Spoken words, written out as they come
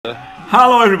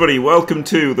Hello everybody, welcome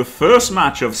to the first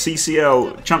match of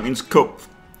CCL Champions Cup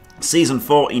Season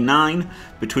 49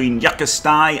 between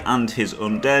Yaquestay and his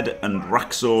Undead and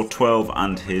Rakso 12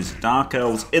 and his Dark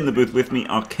Elves. In the booth with me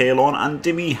are Caolan and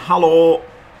Dimmy. Hello!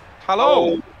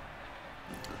 Hello!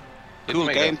 Cool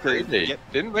game period. Yep.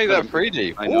 Didn't make that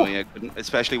 3D. I know, yeah,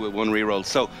 especially with one reroll.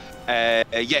 So, yeah,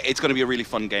 it's going to be a really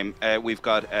fun game. We've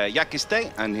got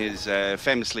Yaquestay and his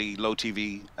famously low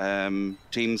TV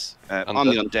teams on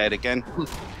the Undead again.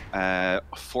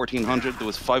 1400. There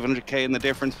was 500k in the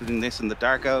difference between this and the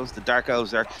Dark Elves. The Dark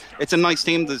Elves it's a nice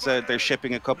team. They're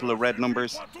shipping a couple of red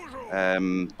numbers,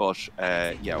 but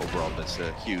yeah, overall there's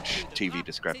a huge TV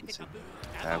discrepancy.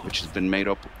 Which has been made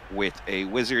up with a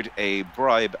wizard, a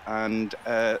bribe, and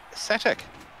Setek.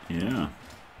 Yeah.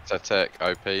 Setek,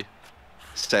 OP.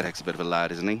 Setek's a bit of a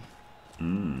lad, isn't he?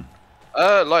 Mm.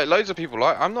 Like loads of people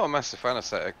like. I'm not a massive fan of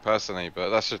Setek personally,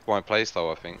 but that's just my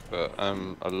playstyle, I think. But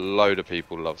a load of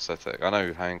people love Setek. I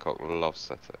know Hancock loves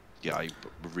Setek. Yeah, I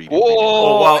really.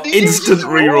 Oh wow! Instant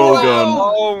reroll gone.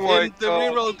 Oh my god! The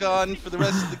reroll gone for the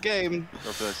rest of the game,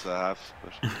 or for the rest of the half.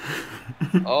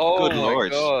 But... Oh good my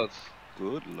lord! God.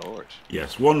 Good lord.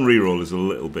 Yes, one reroll is a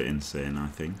little bit insane, I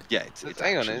think. Yeah, it's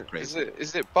hang on, crazy.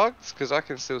 is it bugged? Because I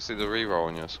can still see the reroll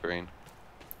on your screen.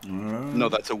 No,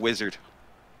 that's a wizard.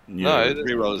 Yeah, no,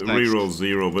 reroll is reroll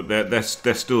 0, but they're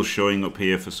still showing up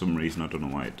here for some reason. I don't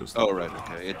know why it does that. Oh right,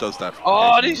 okay, it does that.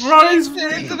 Oh, he's rise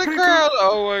into the crowd!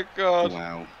 Oh my god!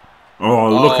 Wow. Oh,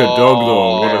 look at Dog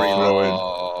though. What a very throw-in.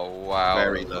 Oh wow!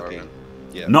 Very lucky.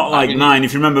 Yeah. Not like mine.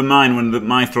 If you remember mine, when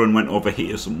my throwing went over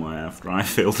here somewhere after I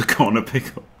failed the corner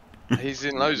pickup. He's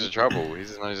in loads of trouble.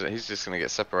 He's just going to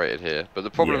get separated here. But the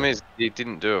problem is he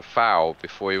didn't do a foul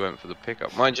before he went for the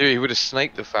pickup. Mind you, he would have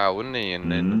snaked the foul, wouldn't he?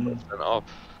 And then sent it off.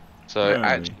 So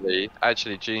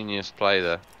actually, genius play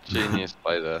there. Genius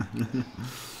play there.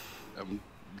 I'm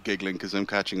giggling because I'm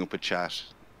catching up with chat.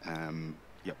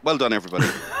 Yeah, well done, everybody.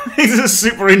 It's a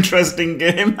super interesting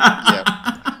game. Yeah.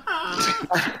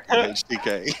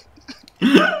 HDK.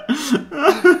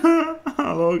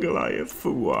 Hello, Goliath.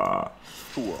 Fua.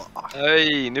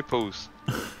 Hey, nipples.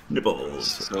 Nipples.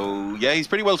 So yeah, he's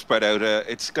pretty well spread out.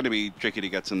 It's going to be tricky to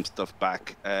get some stuff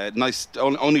back. Nice.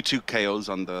 Only 2 KOs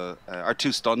on the, or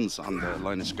 2 stuns on the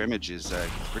line of scrimmage is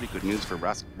pretty good news for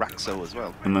Rakso as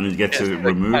well. And then he gets a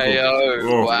removal.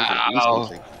 Oh, wow.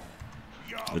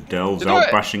 The Delves out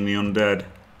bashing the Undead.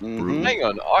 Hang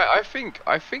on, I think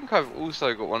I've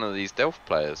also got one of these Delph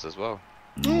players as well.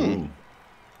 Oh,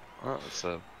 that's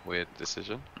a weird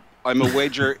decision. I'm a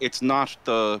wager it's not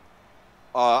the.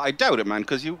 I doubt it, man,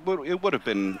 because it would have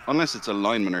been, unless it's a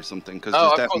lineman or something. Because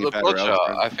I've got the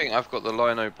blodger. I think I've got the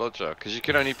Lino blodger because you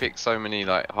can only pick so many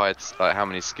like heights, like how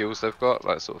many skills they've got,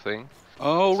 that sort of thing.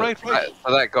 Oh, so right. For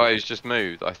that guy who's just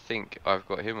moved, I think I've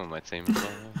got him on my team as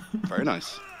well. Very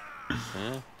nice.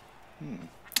 Yeah.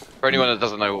 For anyone that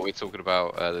doesn't know what we're talking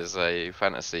about, there's a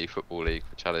fantasy football league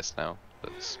for Chalice now.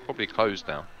 That's probably closed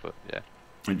now, but yeah.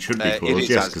 it should be closed,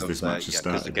 yes, because this match has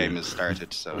started. Because the game has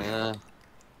started, so.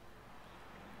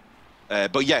 Yeah.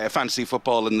 But yeah, fantasy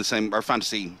football in the same, or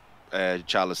fantasy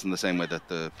Chalice in the same way that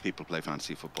the people play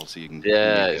fantasy football. So you can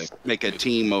make a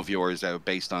team of yours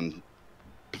based on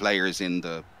players in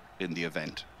the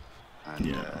event,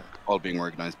 and all being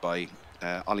organised by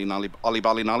Ollie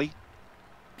Bolly Nolly.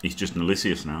 He's just an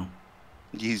Elysius now.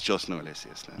 He's just no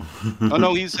Elysius now. Oh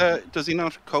no, he's does he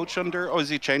not coach under? Oh, has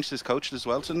he changed his coach as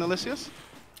well to Elysius?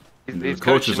 The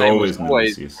coach is always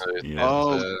Elysius. Yeah.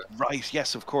 Oh right,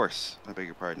 yes, of course. I beg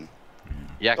your pardon.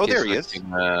 Yeah, oh, there he is.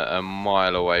 A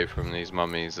mile away from these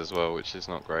mummies as well, which is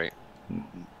not great.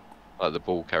 Like the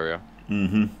ball carrier.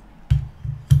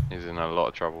 He's in a lot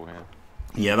of trouble here.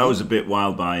 Yeah, that was a bit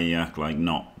wild by Yak, like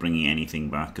not bringing anything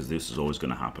back, because this is always going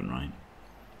to happen, right?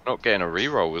 Not getting a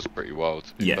reroll was pretty wild.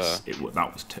 To be fair.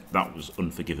 That was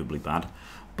unforgivably bad,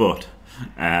 but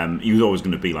he was always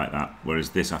going to be like that. Whereas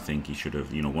this, I think he should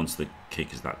have. Once the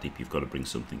kick is that deep, you've got to bring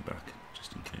something back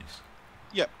just in case.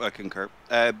 Yep, I concur.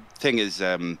 Thing is,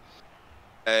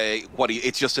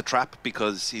 it's just a trap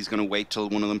because he's going to wait till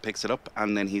one of them picks it up,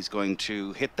 and then he's going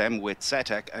to hit them with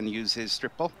Setek and use his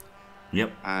strip ball.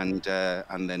 Yep. And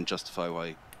then justify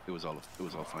why it was all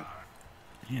fine.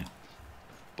 Yeah.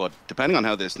 But depending on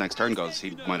how this next turn goes,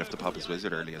 he might have to pop his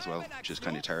wizard early as well, which is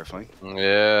kind of terrifying.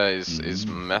 Yeah, he's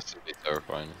massively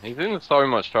terrifying. He's in so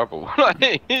much trouble.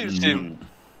 He's in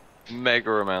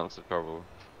mega amounts of trouble.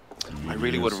 I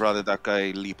really would have rather that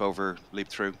guy leap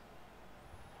through.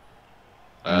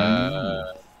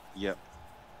 Yep.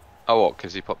 Oh, what?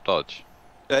 Because he popped dodge?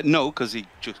 No, because he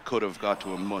just could have got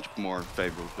to a much more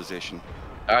favourable position.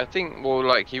 I think, well,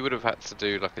 like, he would have had to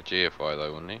do, like, a GFI,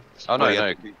 though, wouldn't he? Oh, no, you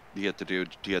no. had to do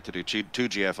two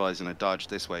GFIs and a dodge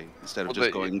this way, instead of Well,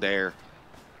 just going there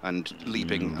and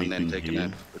leaping and then taking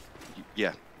here. a...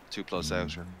 Yeah, too close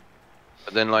out. Or...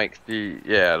 But then, like, the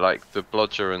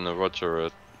Blodger and the Roger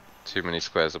are too many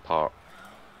squares apart.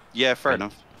 Yeah, fair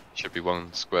enough. Should be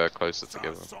one square closer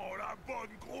together.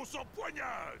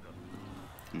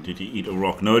 Did he eat a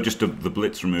rock? No, just the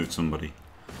blitz removed somebody.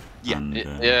 Yeah. And,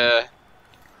 Yeah.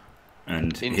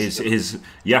 And his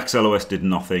Yak's LOS did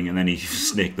nothing, and then he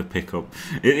snaked the pickup.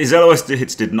 His LOS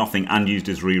hits did nothing and used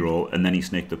his reroll, and then he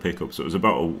snaked the pickup. So it was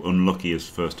about as unlucky as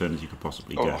first turn as you could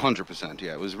possibly get. 100%,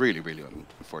 yeah. It was really, really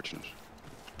unfortunate.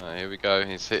 Here we go.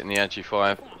 He's hitting the Agi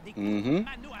 5.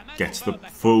 Gets the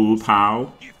full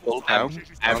pow. Full pow.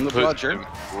 And the Blodger.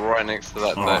 Right next to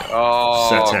that.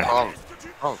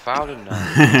 Can't foul him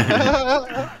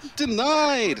now.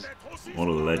 Denied. What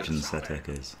a legend Setek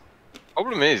is.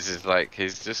 Problem is like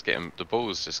he's just getting the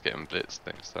ball's just getting blitzed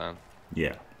next time.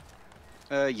 Yeah.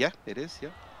 Yeah, it is. Yeah.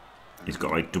 He's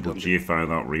got like double GFI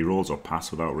without rerolls or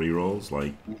pass without rerolls.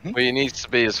 Like. Well, he needs to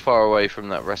be as far away from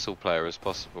that wrestle player as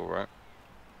possible, right?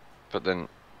 But then.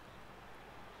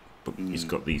 But he's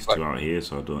got these two out here,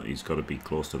 so he's got to be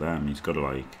close to them. He's got to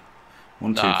like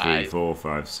 1, 2, 3, 4,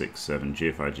 5, 6, 7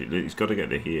 GFI. He's got to get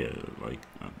to here. Like.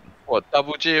 What,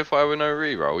 double GFI with no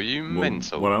reroll? Are you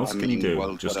mental? What else can you do?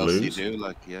 Well, just what else lose? do you do?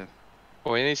 Like, yeah.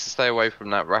 Well, he needs to stay away from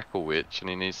that Rackle Witch, and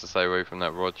he needs to stay away from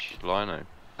that Rog Lino.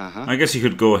 I guess you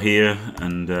could go here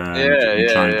and try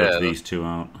and dodge these two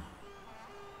out.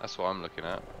 That's what I'm looking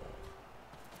at.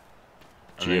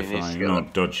 GFI,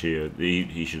 not dodge here.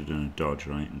 He should have done a dodge,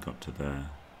 right, and got to there.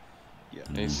 Yeah,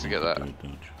 he needs to get that.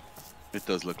 It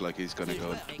does look like he's going to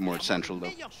go more central,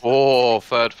 though. Oh,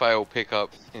 third fail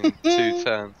pickup in 2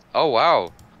 turns. Oh,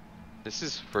 wow. This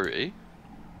is fruity.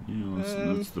 Yeah,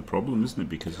 that's the problem, isn't it?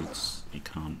 Because you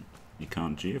can't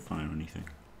GFI or anything.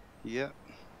 Yeah.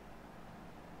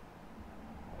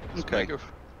 Okay.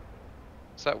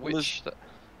 Is that witch?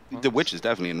 The witch is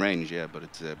definitely in range, yeah, but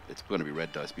it's going to be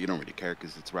red dice. But you don't really care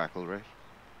because it's Rackle, right?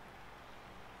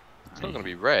 It's not going to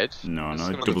be red. No,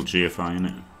 double GFI in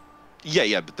it.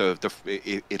 Yeah, but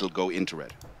it'll go into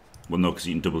red. Well, no, because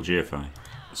you can double GFI,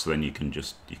 so then you can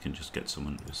just get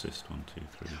someone to assist. 1, 2,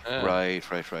 3. Yeah. Right.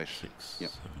 6, Yep. 7.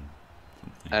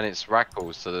 Something. And it's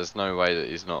Rackle, so there's no way that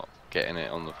he's not getting it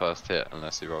on the first hit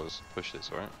unless he rolls pushes,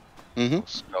 right? Or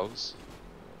skulls.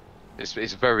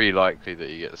 It's very likely that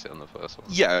he gets it on the first one.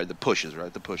 Yeah, the pushes,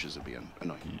 right? The pushes would be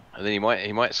annoying. And then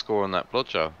he might score on that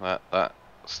Blodger, that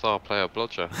star player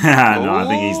Blodger. No, I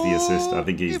think he's the assist. I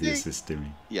think he's the assist,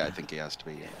 Dimmy. Yeah, I think he has to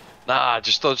be. Yeah. Nah,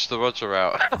 just dodge the Roger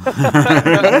out.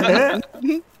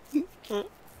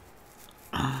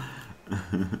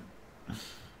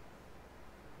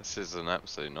 This is an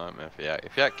absolute nightmare for Yak.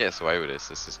 If Yak gets away with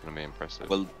this is going to be impressive.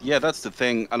 Well, yeah, that's the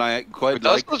thing, and I quite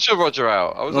like. Dodge the Roger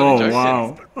out. I was only joking.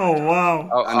 Wow! Oh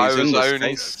wow! And he's in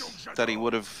the space that he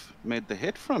would have made the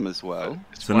hit from as well.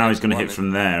 So now he's going to hit from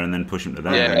there and then push him to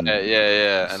there.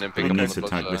 Yeah, and then pick he up needs the to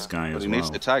tag this guy as well. He needs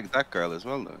to tag that girl as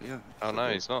well, though. Yeah. Oh no,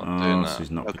 he's not doing that. So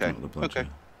he's not picking up the bludger. Okay.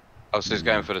 Oh, so he's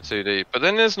going for the 2D, but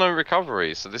then there's no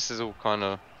recovery, so this is all kind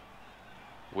of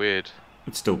weird.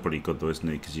 It's still pretty good though, isn't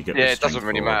it? Because you get it doesn't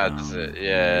really matter, does it?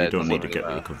 Yeah, you don't need to get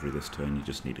the recovery this turn. You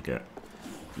just need to get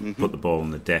put the ball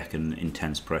on the deck and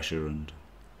intense pressure and.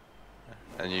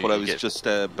 What I was just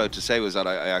about to say was that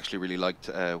I actually really liked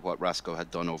what Rasco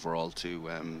had done overall to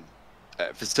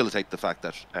facilitate the fact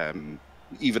that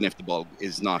even if the ball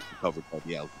is not recovered by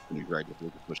the Elves, it's going to be very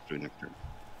difficult to push through next turn.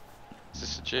 Is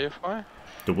this a GFI?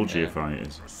 Double GFI it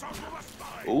is.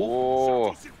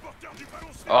 Oh,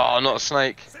 not a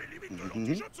snake.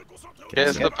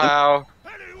 Here's the pow.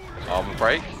 Armor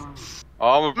break.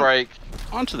 Armor break.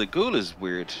 Onto the ghoul is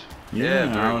weird. Yeah,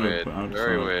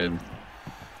 very weird.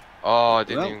 Oh, I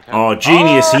didn't even catch. Oh,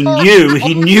 genius!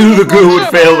 He knew the ghoul would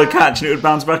fail the catch and it would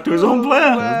bounce back to his own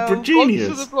player.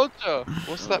 Genius.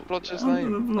 What's that blodger's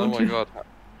name? Oh my god.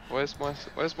 Where's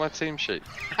my team sheet?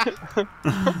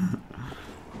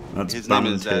 That's his Bantane.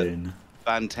 name is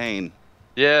Bantane.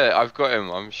 Yeah, I've got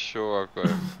him. I'm sure I've got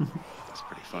him. That's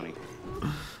pretty funny.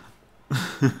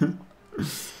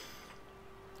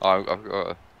 I've got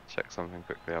to check something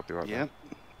quickly. I'll be right back.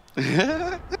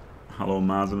 Yeah. Hello,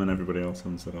 Mazam, and everybody else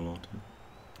haven't said hello to him.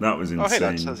 That was insane. Oh, hey,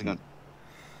 lads, how's it going?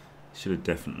 Should have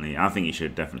definitely. I think he should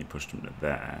have definitely pushed him to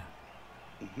there.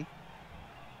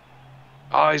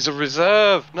 Oh, he's a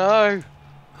reserve. No.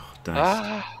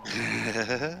 Oh,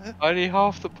 Only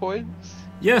half the points.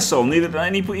 Yeah, so neither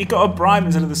and he got a bribe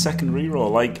instead of the second reroll.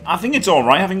 Like, I think it's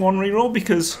alright having one reroll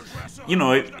because, you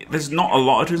know, there's not a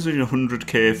lot of difference between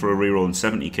 100k for a reroll and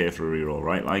 70k for a reroll,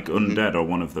 right? Like Undead are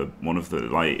one of the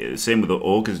like same with the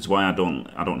Ogres. It's why I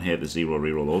don't hate the zero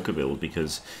reroll Ogre build,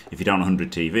 because if you're down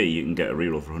 100 TV, you can get a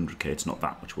reroll for 100k. It's not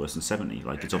that much worse than 70.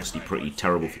 Like, it's obviously pretty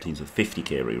terrible for teams with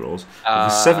 50k rerolls. But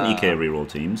for 70k reroll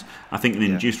teams, I think an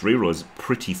induced reroll is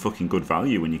pretty fucking good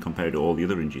value when you compare it to all the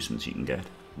other inducements you can get.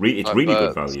 It's really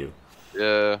good value.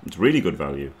 Yeah. It's really good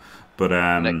value. But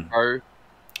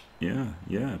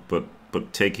yeah, but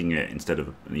taking it instead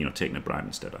of, you know, taking a bribe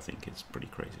instead, I think is pretty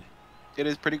crazy. It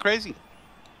is pretty crazy.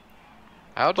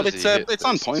 How does it's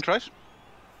on point, right?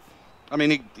 I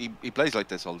mean, he plays like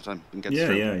this all the time. He gets Yeah.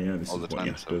 This all is the what time,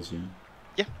 Yash does.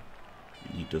 Yeah.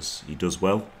 He does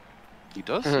well. He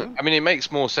does. Yeah. I mean, it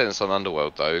makes more sense on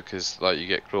Underworld though, because like you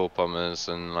get claw bombers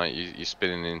and like you're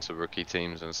spinning into rookie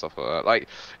teams and stuff like that. Like,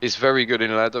 it's very good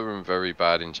in ladder and very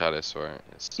bad in chalice, right?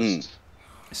 It's just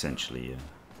Essentially, yeah.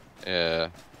 yeah.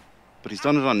 But he's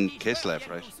done it on Kislev,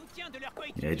 right?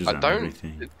 Yeah, he does it on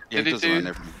everything. Did he does do? it on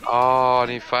everything. Oh,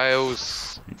 and he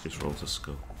fails. He just rolls a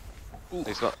skull.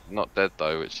 He's not dead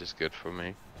though, which is good for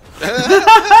me.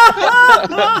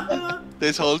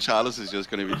 This whole chalice is just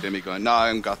going to be Dimmy going, no, I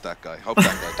haven't got that guy. Hope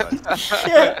that guy dies.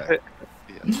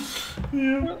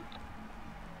 Yeah.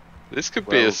 This could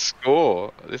be a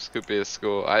score. This could be a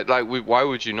score. Why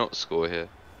would you not score here?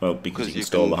 Well, because you can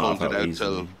stall the half out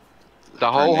easily.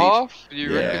 The whole half? You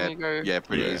yeah, reckon you go? Yeah,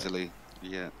 pretty easily.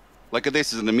 Yeah. Like,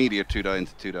 this is an immediate 2-die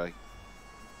into 2-die.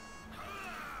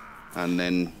 And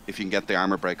then if you can get the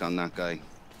armor break on that guy,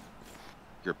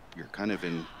 you're kind of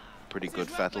in pretty good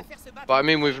fettle. But I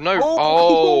mean, with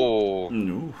no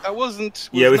No. That wasn't.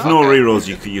 Yeah, with no rerolls,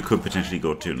 you could potentially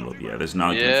go 2-0 up. Yeah, there's an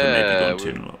argument for maybe going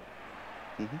 2-0 up.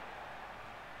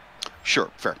 Sure,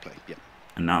 fair play. Yeah.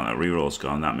 And now that reroll's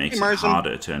gone, that makes it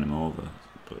harder to turn him over.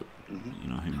 But you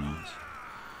know, who knows?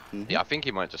 Yeah, I think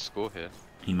he might just score here.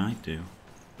 He might do.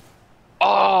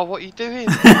 Oh, what are you doing?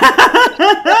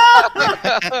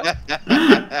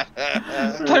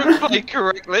 Don't play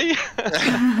correctly.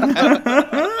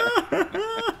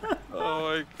 Oh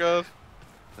my god.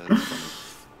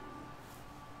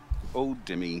 Oh,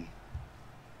 Dimmy.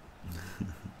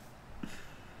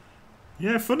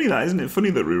 Yeah, funny that, isn't it?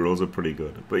 Funny that rerolls are pretty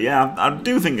good. But yeah, I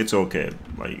do think it's okay.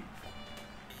 Like,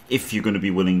 if you're going to be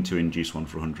willing to induce one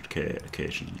for 100k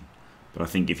occasionally. But I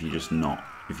think if you just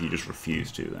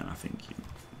refuse to, then I think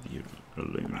you're a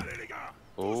loser.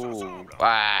 Oh,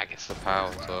 gets the power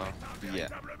as well. Yeah.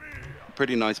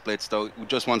 Pretty nice blitz though.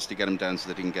 Just wants to get him down so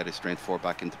that he can get his strength 4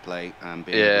 back into play. And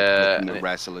being able to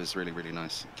wrestle is really, really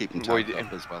nice. Keep him tapped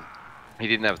up as well. He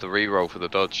didn't have the reroll for the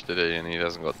dodge, did he? And he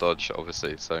hasn't got dodge,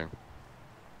 obviously, so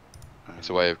it's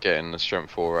a way of getting the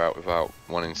strength 4 out without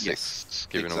 1 in 6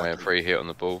 giving away a free hit on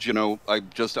the ball. Do you know,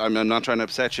 I'm not trying to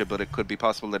upset you, but it could be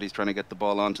possible that he's trying to get the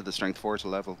ball onto the strength 4 to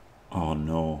level. Oh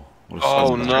no.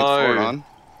 Oh no.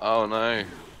 Oh no.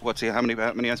 What's he? How many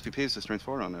SPPs is strength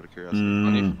 4 on, out of curiosity?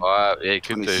 25. Yeah, he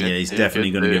could do. Yeah, he's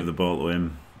definitely going to give the ball to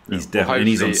him. He's definitely, and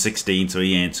he's on 16, so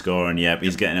he ain't scoring yet. But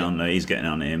he's getting it on. He's getting it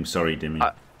on him. Sorry, Dimmy.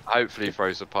 Hopefully, he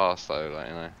throws a pass though, like,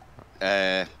 you know.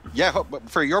 Yeah,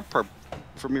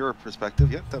 from your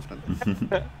perspective, yeah, definitely.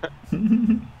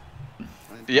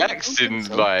 Yak's in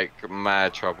like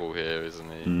mad trouble here,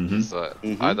 isn't he? Just like,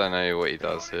 I don't know what he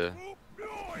does here.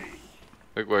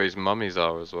 Look where his mummies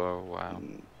are as well. Wow.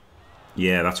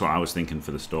 Yeah, that's what I was thinking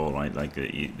for the stall, right? Like,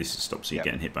 this stops you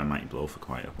getting hit by Mighty Blow for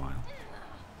quite a while.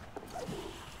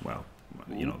 Well,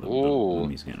 you know, the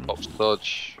mummy's getting Pops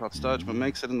dodge. Pops dodge, but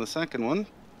makes it in the second one.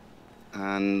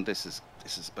 And this is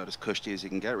about as cushy as you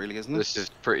can get, really, isn't it? This is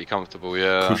pretty comfortable,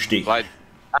 yeah. Cushy. Like,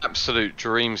 absolute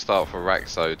dream start for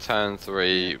Rakso. Turn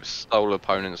 3, stole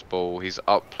opponent's ball. He's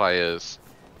up players.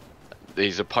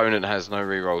 His opponent has no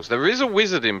rerolls. There is a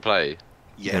wizard in play.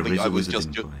 Yeah, but I was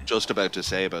just about to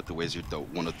say about the wizard, though.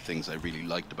 One of the things I really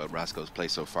liked about Rasko's play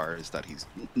so far is that he's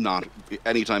not.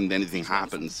 Anytime anything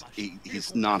happens,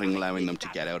 he's not allowing them to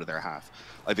get out of their half.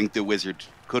 I think the wizard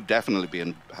could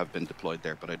definitely have been deployed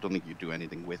there, but I don't think you do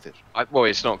anything with it. Well,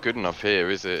 it's not good enough here,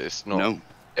 is it? It's not. No.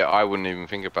 Yeah, I wouldn't even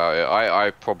think about it.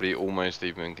 I probably almost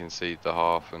even concede the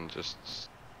half and just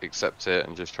accept it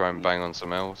and just try and bang on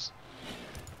some elves.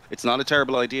 It's not a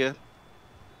terrible idea.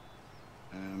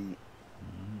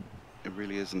 It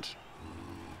really isn't.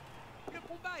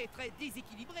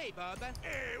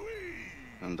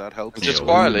 And that helps. And just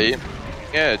quietly,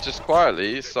 just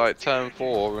quietly, it's like turn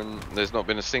 4 and there's not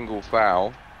been a single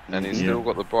foul and he's still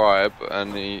got the bribe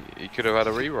and he could have had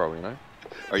a reroll, you know?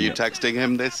 Are you texting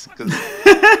him this?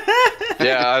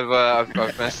 Yeah, I've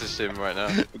messaged him right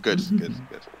now. Good.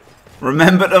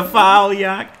 Remember to foul,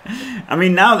 Yak. I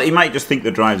mean, now that he might just think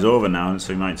the drive's over now,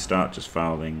 so he might start just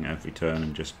fouling every turn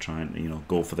and just trying to,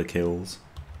 go for the kills.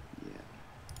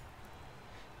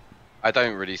 I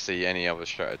don't really see any other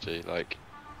strategy. Like,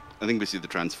 I think we see the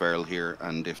transferal here,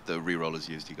 and if the reroll is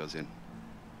used, he goes in.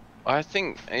 I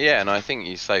think, yeah, and I think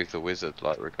you save the wizard,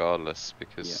 like, regardless,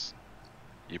 because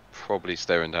you're probably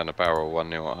staring down a barrel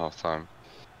 1-0 at half time.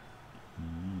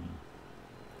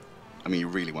 I mean, you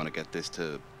really want to get this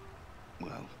to,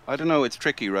 well, I don't know, it's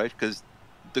tricky, right? Because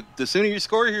the sooner you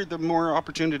score here, the more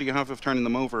opportunity you have of turning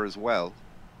them over as well.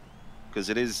 Because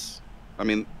it is, I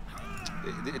mean,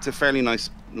 it's a fairly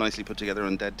nicely put together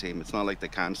undead team. It's not like they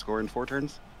can't score in 4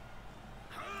 turns.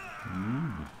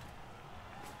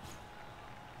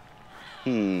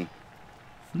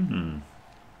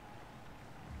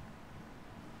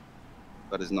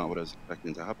 That is not what I was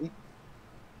expecting to happen.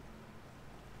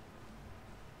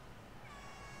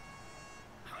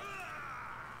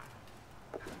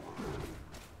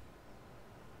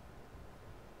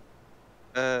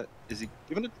 Is he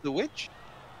giving it to the witch?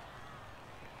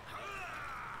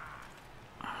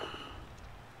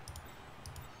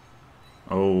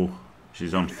 Oh,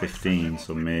 she's on 15,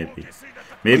 so maybe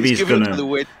he's gonna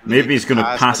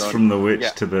pass from the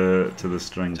witch to the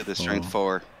strength. To the strength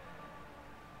 4.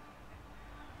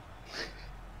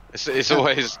 It's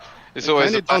always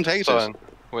a bad sign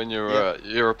when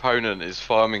your opponent is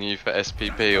farming you for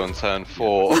SPP on turn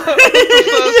 4. The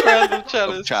first round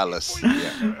of Chalice.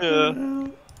 Yeah.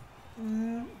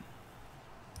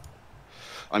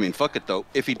 I mean, fuck it though.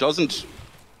 If he doesn't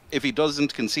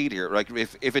concede here, like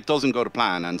if it doesn't go to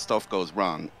plan and stuff goes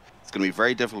wrong, it's going to be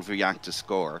very difficult for Yak to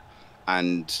score.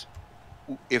 And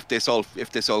if this all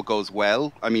goes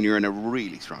well, I mean, you're in a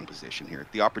really strong position here.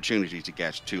 The opportunity to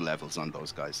get 2 levels on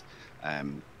those guys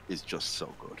is just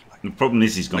so good. Like, the problem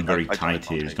is he's gone very tight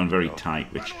here. He's gone very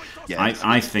tight, which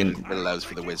I think it allows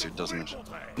for the wizard, doesn't it?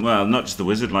 Well, not just the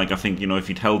wizard. Like I think if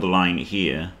he'd held the line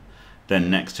here, then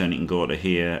next turn he can go to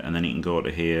here, and then he can go to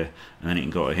here, and then he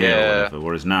can go to here, or whatever.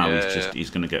 Whereas now he's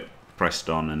going to get pressed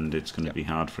on, and it's going to be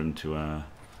hard for him to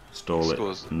stall it.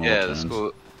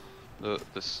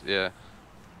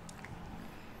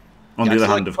 On the other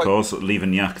hand, of course,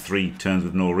 leaving Yak 3 turns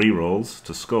with no rerolls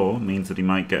to score means that he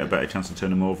might get a better chance to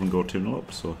turn him over and go 2-0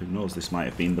 up. So who knows? This might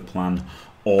have been the plan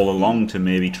all along, to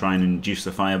maybe try and induce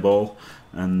the fireball,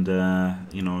 and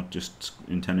just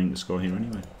intending to score here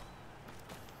anyway.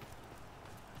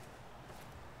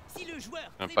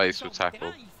 A base will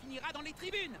tackle. I don't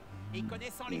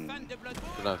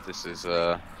know if this is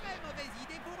a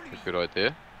good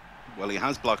idea. Well, he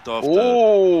has blocked off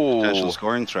the potential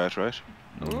scoring threat, right?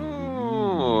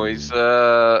 Ooh, he's I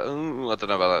don't know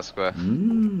about that square.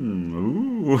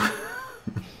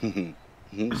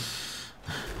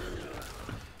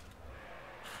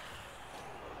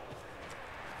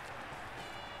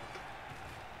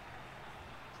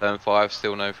 Turn 5,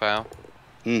 still no foul.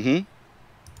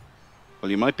 Well,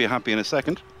 you might be happy in a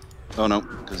second. Oh no,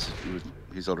 because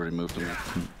he's already moved him.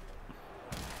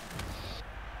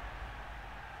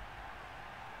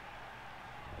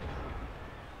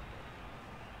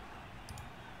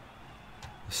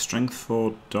 Strength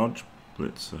 4 dodge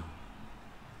blitzer.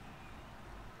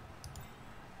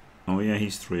 Oh yeah,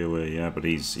 he's 3 away. Yeah, but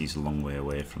he's a long way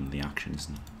away from the action,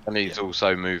 isn't he? And he's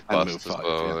also moved bust as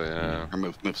well. Yeah. Or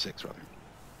move 6 rather.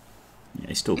 Yeah,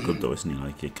 he's still good though, isn't he?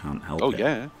 Like, you can't help it. Oh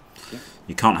yeah.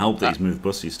 You can't help that he's moved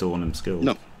bust. You still want him skilled.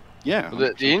 No. Yeah.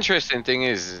 Well, the interesting thing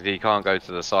is he can't go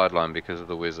to the sideline because of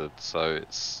the wizard. So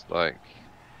it's like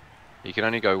he can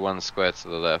only go 1 square to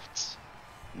the left.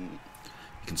 You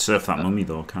can surf that mummy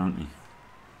though, can't he?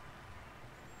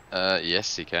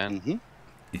 Yes, he can.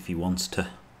 If he wants to.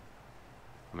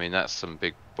 I mean, that's some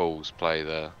big balls play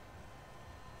there.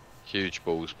 Huge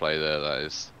balls play there, that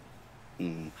is.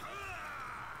 And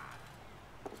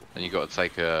you got to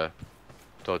take a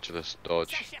dodgeless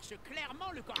dodge.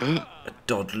 A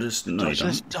dodgeless? No, you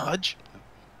don't. Dodge?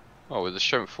 Oh, with the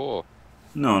strength 4.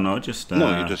 No, just...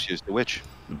 no, you just use the witch.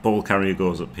 The ball carrier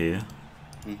goes up here.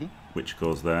 Witch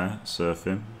goes there. Surf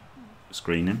him.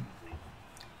 Screen him.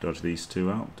 Dodge these 2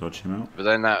 out. Dodge him out. But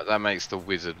then that makes the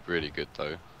wizard really good,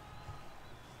 though.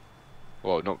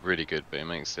 Well, not really good, but it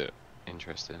makes it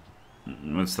interesting.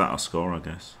 It's that or score, I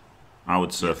guess. I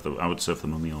would surf the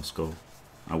mummy or skull.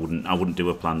 I wouldn't do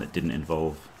a plan that didn't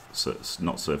involve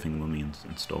not surfing the mummy and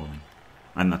stalling.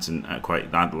 And that's I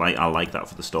like that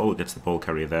for the stall. It gets the ball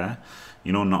carrier there,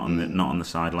 not on the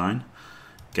sideline.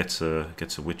 Gets a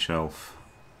witch elf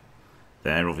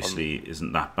there. Obviously,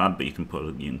 isn't that bad, but you can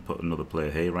put another player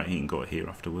here, right? He can go here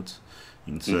afterwards.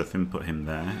 You can surf him, put him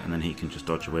there, and then he can just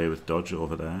dodge away with dodge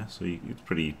over there. So it's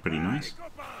pretty nice.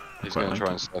 He's going to try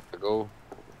and surf the goal.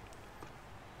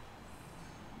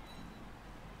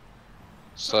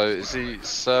 So is he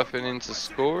surfing into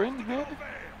scoring here?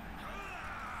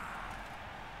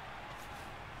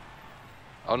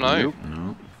 Oh no. Nope.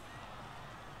 No.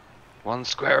 One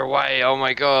square away, oh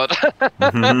my god.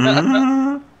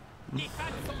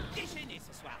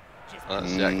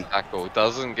 That's Jack's tackle.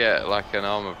 Doesn't get like an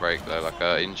armor break though, like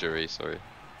an injury, sorry.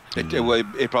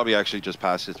 It probably actually just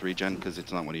passed its regen because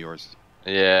it's not one of yours.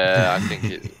 Yeah, I think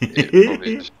it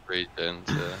probably just regen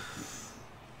to...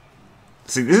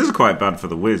 See, this is quite bad for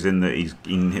the Wiz in that he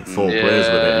can hit 4 players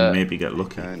with it and maybe get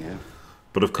lucky. Yeah.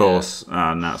 But of course,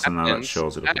 now that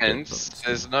shows it up a bit. And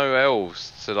there's no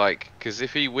elves to like, because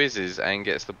if he whizzes and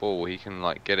gets the ball, he can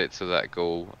like get it to that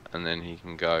goal and then he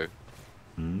can go.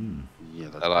 Yeah,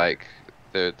 that's like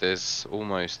there's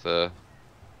almost a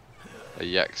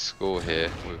yak score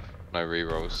here with no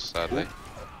rerolls, sadly.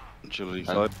 Agility And,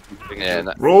 5.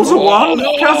 yeah, Rolls a 1,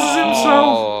 passes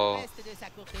himself.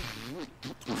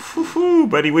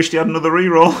 Bet he wished he had another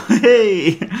reroll.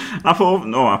 Hey,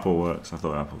 Apple works. I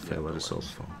thought Apple failed at a soul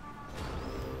before.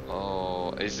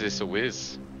 Oh, is this a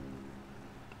whiz?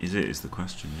 Is it? Is the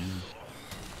question?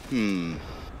 Yeah.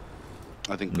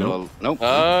 I think Nope. Nope.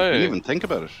 No. He didn't even think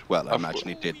about it. Well, I imagine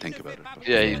he did think about it. But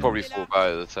Yeah, he probably thought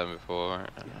about it the time before, right?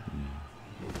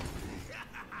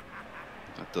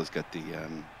 that does get the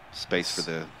space for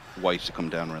the white to come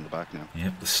down around the back now.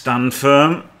 Yep. The stand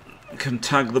firm can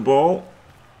tag the ball.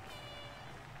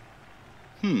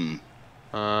 Hmm.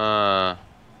 And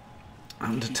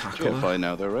a tackle. GFI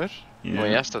now, though, right? Yeah. Well,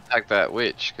 he has to tag that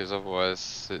witch, because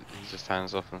otherwise he just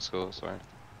hands off and scores, right?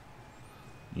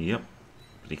 Yep.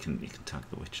 But he can tag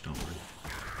the witch, don't worry.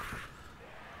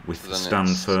 With So the then stand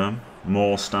it's- firm.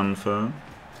 More stand firm.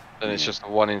 Then it's just a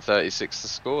 1 in 36 to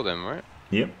score then, right?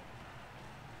 Yep.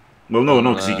 Well, no,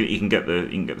 because he can get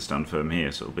the stand firm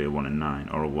here, so it'll be a 1 in 9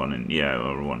 or a 1 in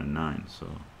or a 1 in 9. So,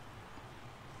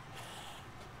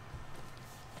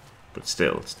 but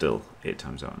still 8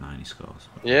 times out of 9 he scores.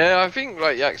 Yeah, I think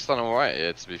like Yak's done alright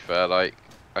here. To be fair, like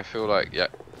I feel like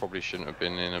Yak probably shouldn't have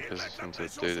been in a position to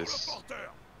do this.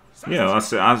 Yeah, well,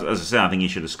 as I say, I think he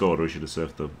should have scored or he should have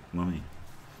surfed the mummy.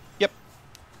 Yep.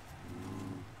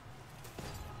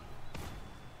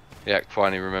 Yak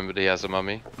finally remembered he has a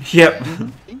mummy. Yep.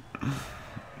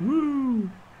 Woo.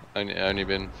 Only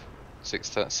been 6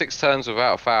 turns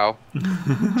without a foul.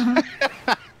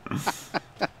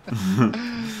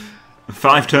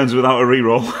 5 turns without a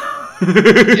reroll.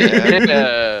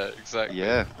 Yeah, exactly.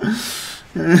 Yeah.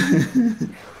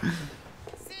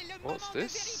 What's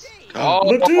this?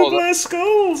 The 2 player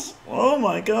skulls! Oh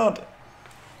my god.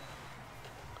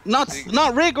 Not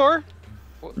Rigor.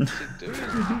 What's he doing?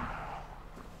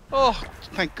 Oh,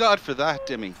 thank God for that,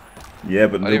 Dimmy. Yeah,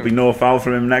 but there'll be no foul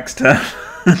from him next turn.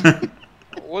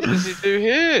 What does he do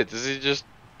here? Does he just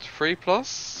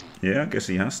 3+? Yeah, I guess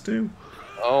he has to.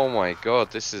 Oh my god,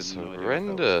 this is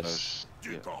horrendous.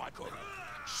 Yeah.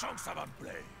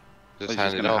 Just He's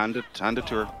hand it gonna off. hand it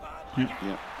to her.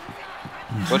 Yeah.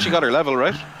 Well, she got her level,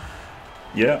 right?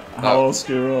 Yeah, how else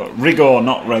do you Rigor,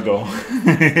 not Rego.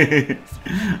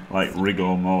 Like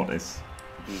rigor mortis.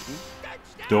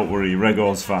 Don't worry,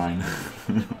 Regor's fine.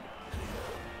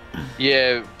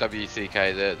 Yeah,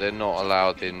 WTK, they're not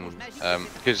allowed in,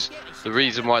 because the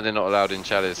reason why they're not allowed in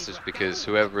Chalice is because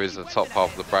whoever is the top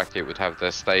half of the bracket would have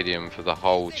their stadium for the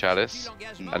whole Chalice,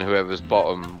 and whoever's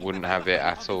bottom wouldn't have it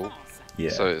at all. Yeah.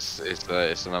 So it's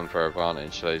an unfair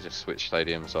advantage. They just switch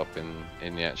stadiums up in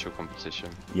the actual competition.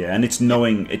 Yeah, and it's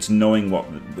knowing what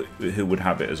who would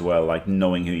have it as well, like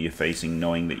knowing who you're facing,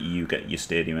 knowing that you get your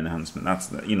stadium enhancement. That's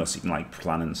so you can like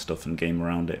plan and stuff and game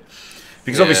around it.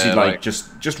 Because obviously, like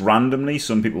just randomly,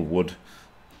 some people would,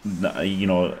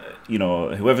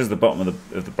 whoever's the bottom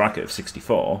of the bracket of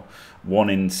 64, 1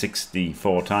 in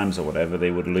 64 times or whatever, they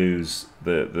would lose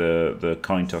the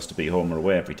coin toss to beat home or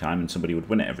away every time, and somebody would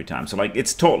win it every time. So like,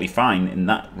 it's totally fine in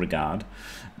that regard,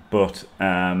 but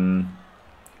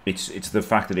it's the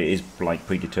fact that it is like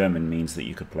predetermined means that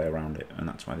you could play around it, and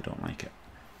that's why they don't like it.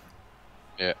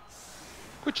 Yeah,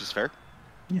 Which is fair.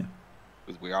 Yeah.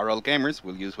 Because we are all gamers,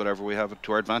 we'll use whatever we have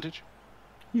to our advantage.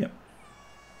 Yeah.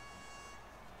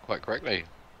 quite correctly.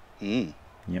 Mm.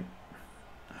 Yep.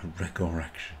 A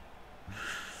recorrection.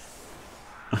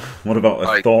 What about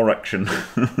a thorection?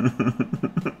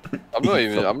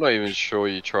 I'm not even sure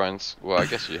you try and. Well, I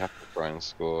guess you have to try and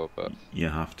score, but You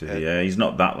have to. Yeah, he's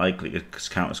not that likely to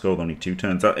counter score with only 2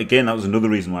 turns. Again, that was another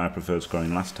reason why I preferred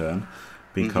scoring last turn,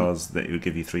 because that it would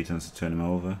give you 3 turns to turn him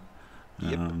over.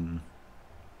 Yep.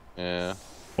 yeah.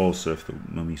 Also, if the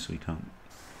mummy, so he can't.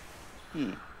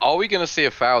 Are we going to see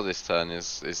a foul this turn?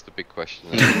 Is the big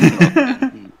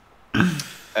question.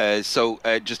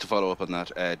 Just to follow up on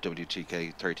that,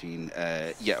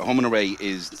 WTK13, yeah, home and away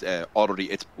is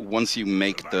already, it's once you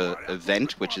make the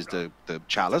event, which is the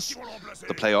chalice,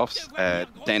 the playoffs,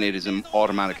 then it is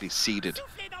automatically seeded,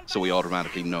 so we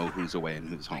automatically know who's away and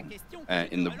who's home.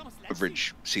 In the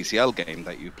average CCL game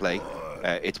that you play,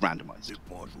 it's randomized.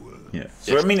 Yeah,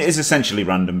 so I mean, it is essentially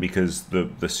random because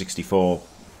the 64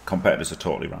 competitors are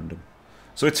totally random.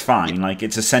 So it's fine, like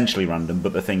it's essentially random,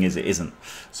 but the thing is, it isn't.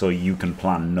 So you can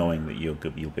plan knowing that you'll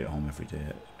be at home every day,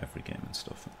 every game and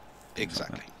stuff.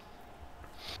 Exactly.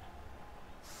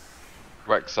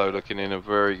 Rakso looking in a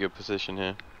very good position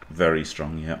here. Very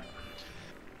strong, yeah.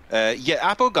 Yeah,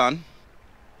 Apo gone.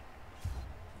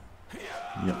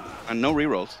 Yep. And no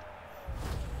rerolls.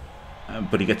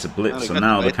 But he gets a blitz, so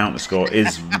now the counter score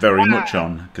is very much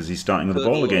on because he's starting with the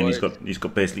ball again. He's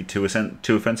got basically two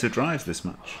offensive drives this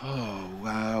match. Oh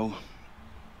wow!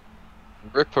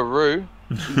 Ripperoo.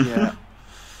 Yeah.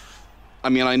 I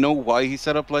mean, I know why he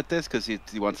set up like this because he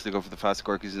wants to go for the fast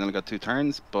score because he's only got 2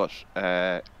 turns. But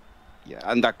yeah,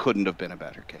 and that couldn't have been a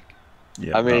better kick.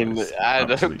 Yeah, I mean, I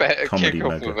had a better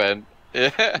kickoff event.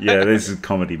 Yeah. Yeah, this is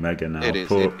comedy mega now. It is.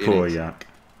 Poor Yak.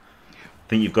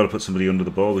 I think you've got to put somebody under the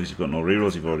ball because you've got no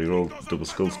rerolls. You've already rolled double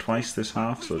skulls twice this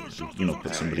half, so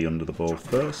put somebody under the ball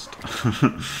first.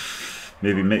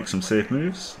 Maybe make some safe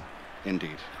moves.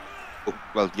 Indeed. Oh,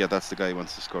 well, yeah, that's the guy who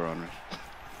wants to score on, right?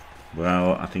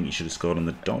 Well, I think you should have scored on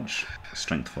the dodge,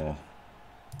 strength 4.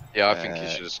 Yeah, I think you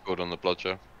should have scored on the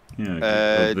bludger.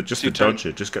 Yeah, just the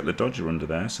dodger. Just get the dodger under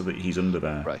there so that he's under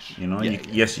there. Right.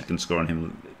 Yes, you can score on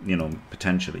him,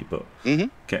 potentially, but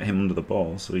get him under the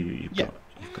ball so you've got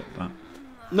that.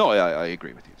 No, I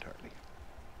agree with you entirely.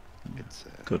 It's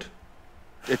good.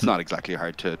 It's not exactly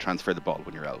hard to transfer the ball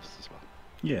when you're elves as well.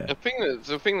 Yeah.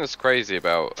 The thing that's crazy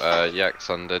about Yak's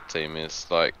Undead team is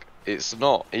like it's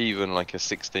not even like a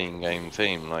 16-game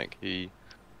team. Like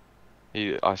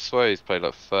I swear he's played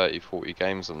like 30-40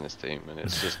 games on this team, and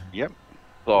it's just so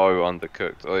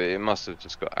undercooked. It must have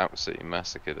just got absolutely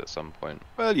massacred at some point.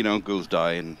 Well, ghouls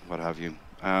die and what have you.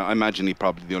 I imagine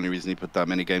the only reason he put that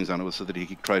many games on it was so that he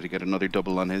could try to get another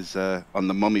double on his on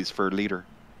the mummies for leader.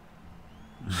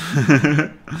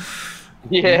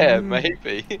 Yeah,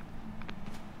 maybe.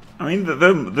 I mean,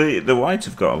 the whites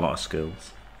have got a lot of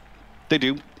skills. They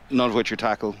do, none of which are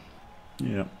tackle.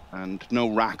 Yeah. And no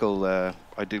rackle.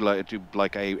 I do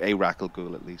like a rackle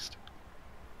ghoul at least.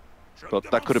 But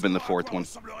that could have been the 4th one.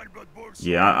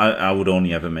 Yeah, I would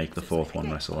only ever make the 4th one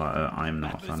wrestle. I'm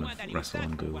not a fan of wrestle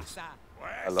on ghouls.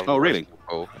 Oh, really?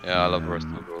 Yeah, I love the rest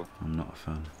of the goal. I'm not a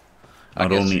fan.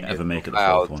 I'd only ever make it the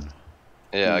 4th one.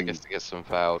 Yeah, I guess to get some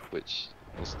fouled, which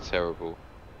was terrible.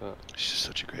 But... She's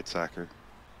such a great sacker.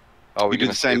 Oh, we do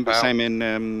the same in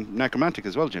Necromantic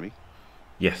as well, Jimmy.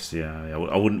 Yes, yeah.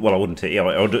 I wouldn't. Well, I wouldn't take. Yeah,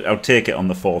 I would take it on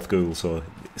the 4th ghoul. So,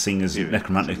 seeing as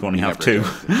Necromantic only have 2,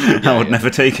 I would never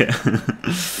take it.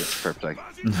 Yes, fair play.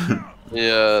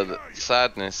 Yeah, the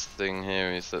sadness thing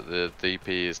here is that the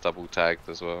DP is double tagged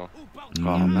as well. Oh,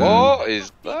 man. What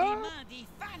is that?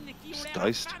 It's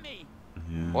diced.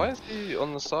 Yeah. Why is he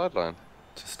on the sideline?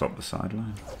 To stop the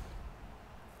sideline.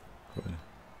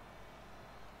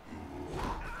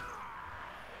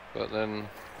 But then,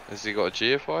 has he got a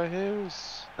GFI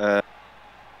here?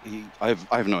 I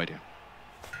have no idea.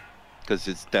 Because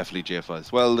it's definitely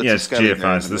GFIs. Well, it's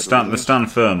GFIs. The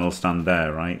stand firm will stand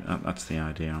there, right? That's the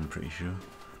idea, I'm pretty sure.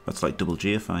 That's like double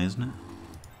GFI, isn't it?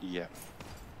 Yeah.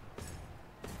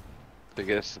 To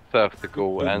get surf the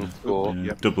goal and score.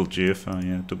 Yeah, double GFI,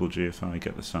 yeah. Double GFI,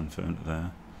 get the stand firm to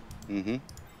there. Mm-hmm.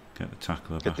 Get the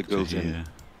tackler back to here. In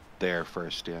there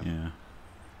first, yeah. Yeah.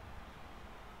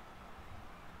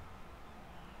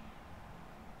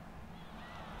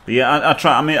 But yeah, I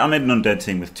try. I made an undead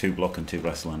team with 2 block and 2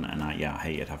 wrestle, and I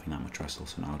hated having that much wrestle,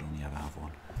 so now I'd only ever have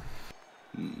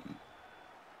 1.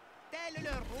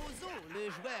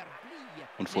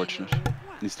 Unfortunate.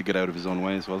 Needs to get out of his own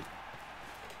way as well.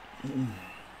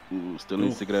 Ooh, still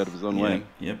needs to get out of his own way.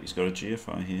 Yep, he's got a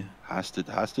GFI here. Has to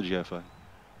GFI. And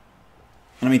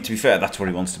I mean, to be fair, that's where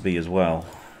he wants to be as well.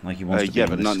 Like he wants to be. Yeah,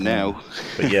 but not now.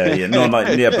 But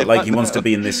but like he wants to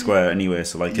be in this square anyway.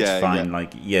 So like it's fine. Yeah.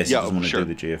 Like yes, he doesn't want to do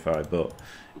the GFI, but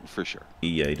for sure.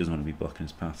 Yeah, he doesn't want to be blocking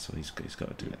his path, so he's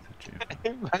got to do the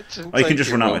GFI. Oh, you can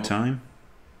just run out of time.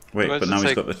 Wait, but now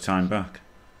he's got the time back.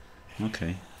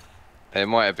 Okay. It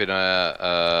might have been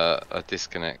a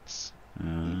disconnect.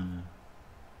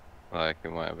 Like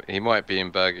he might be in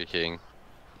Burger King.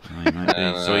 He might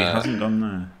be. So he hasn't gone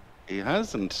there. He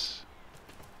hasn't.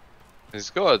 He's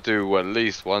got to do at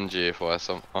least 1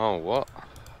 GFI. Oh, what?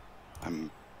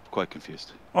 quite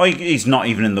confused. Oh, he's not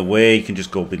even in the way. He can just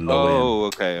go below him. Oh,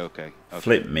 okay.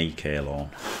 Flip me, Caolan.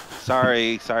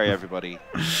 Sorry, everybody.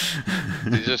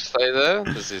 Does he just stay there?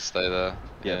 Does he stay there?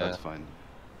 Yeah, that's fine.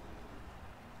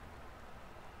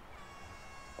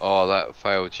 Oh, that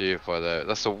failed GFI there.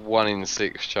 That's a 1 in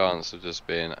 6 chance of just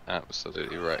being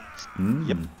absolutely wrecked.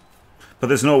 Yep. But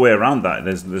there's no way around that.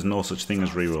 There's no such thing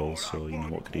as rerolls. So you know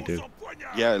what could he do?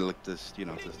 Yeah, look, there's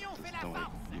no way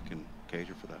you can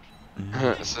cater for that.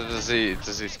 So does he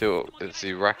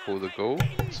rack all the ghoul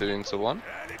 2 into 1?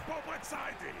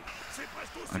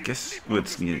 I guess. Well, I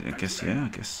guess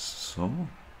so.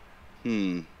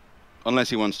 Unless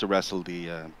he wants to wrestle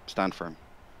the stand firm.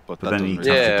 But then he'd have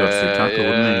really to dodge through tackle,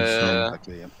 wouldn't he? So,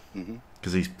 exactly, yeah.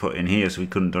 because he's put in here, so he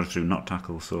couldn't dodge through not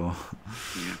tackle. So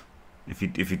if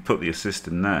he'd put the assist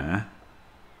in there,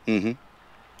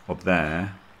 up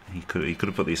there, he could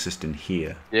have put the assist in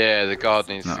here. Yeah, the guard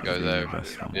needs to go there.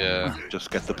 Yeah, just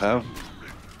get the power.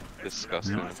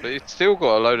 Disgusting. Yeah. But he's still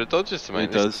got a load of dodges to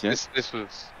make. This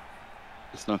was.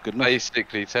 It's not good enough.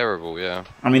 Basically terrible, yeah.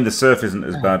 I mean, the surf isn't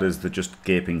as bad as the just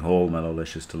gaping hole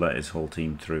Mellowlicious to let his whole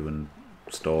team through and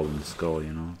stall and score,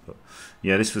 you know. But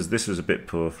yeah, this was a bit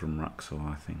poor from Rakso.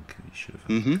 I think he should have.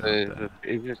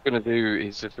 He's just gonna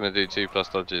do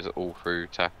 2+ dodges all through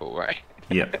tackle, right?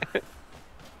 Yeah.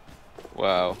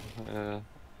 Wow.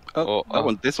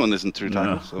 This one isn't through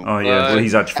tackle. No. So. Oh yeah, well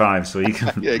he's edge 5, so he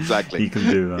can. Yeah, exactly. He can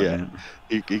do that. Yeah.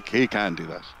 He can do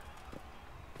that.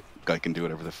 Guy can do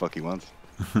whatever the fuck he wants.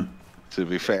 To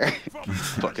be fair,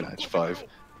 fucking edge 5.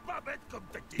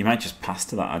 You might just pass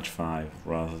to that edge 5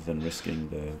 rather than risking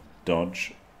the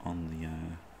dodge on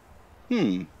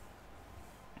the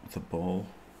ball.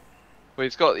 Well,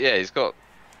 he's got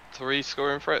 3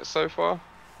 scoring threats so far.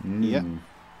 Yeah.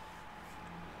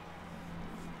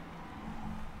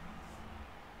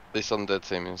 This Undead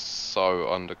team is so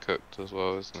undercooked as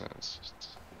well, isn't it?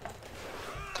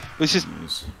 It's just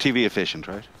TV efficient,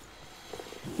 right?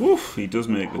 Oof, he does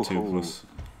make the 2+.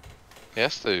 He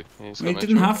has to. He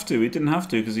didn't have to. He didn't have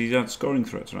to because he had scoring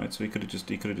threats, right? So he could have just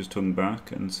turned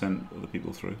back and sent other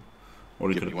people through,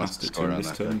 or he could have passed it to him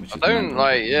this turn. Which I don't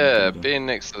like. Yeah, being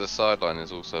next to the sideline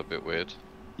is also a bit weird.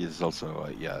 He's also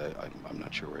I'm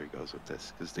not sure where he goes with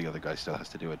this because the other guy still has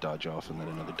to do a dodge off and then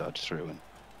another dodge through, and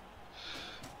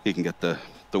he can get the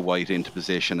white into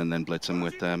position and then blitz him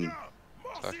with tackle.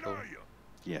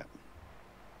 Yeah.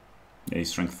 Yeah,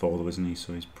 he's strength 4 though, isn't he?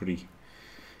 So he's pretty.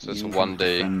 So it's a 1D.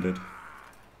 Defended.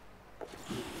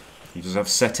 He does have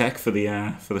Setek for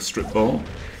the strip ball.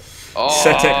 Oh,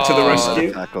 Setek to the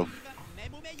rescue. Tackle.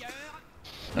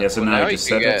 Yeah, so now he just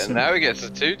Setek. Now he gets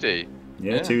a 2D.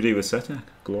 Yeah, 2D with Setek.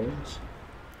 Glorious.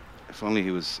 If only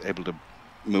he was able to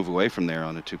move away from there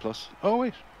on a 2+. Oh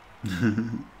wait.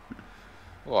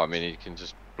 Well, I mean, he can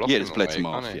just block him. Yeah, just blitz him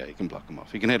away, off. can't he? Yeah, he can block him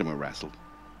off. He can hit him with wrestle.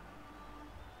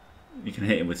 You can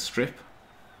hit him with strip.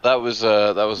 That was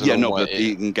an but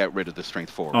he can get rid of the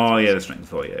strength 4. Oh yeah, the strength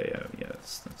 4. Yeah.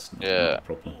 That's not a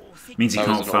problem. Means he That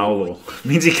can't foul though.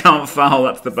 Means he can't foul.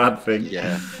 That's the bad thing.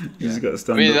 Yeah. He's got to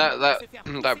stand I mean, up.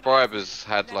 that bribe has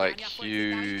had like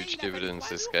huge dividends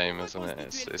this game, hasn't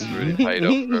it? It's really paid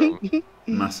off for him.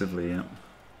 Massively, yeah.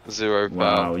 0 foul.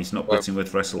 Wow, he's not blitzing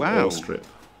with wrestle Wow. or strip.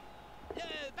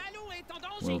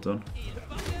 Well done.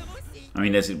 I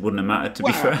mean, it wouldn't have mattered to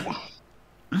be fair.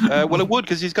 Well, it would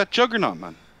because he's got Juggernaut,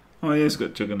 man. Oh, yeah, he's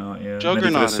got Juggernaut, yeah.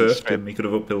 Juggernaut he could have surfed him. He could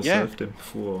have uphill surfed him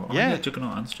before. Oh, yeah,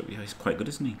 Juggernaut and strip. Yeah, he's quite good,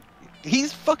 isn't he?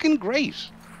 He's fucking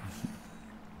great.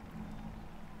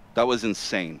 That was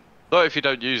insane. Not if you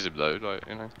don't use him though, like,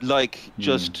 you know. Like,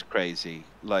 just crazy.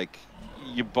 Like,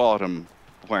 you bought him.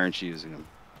 Why aren't you using him?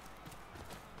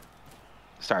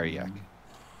 Sorry, Yak.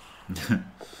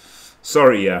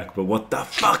 Sorry, Yak, but what the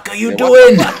fuck are you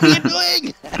doing? What the fuck are you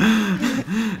doing?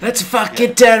 That's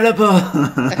fucking terrible.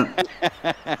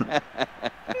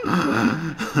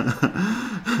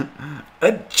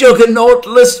 A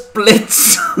juggernautless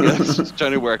blitz. Yeah, I was just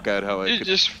trying to work out how I You could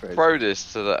just throw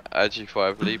this to the Agi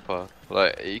 5 leaper.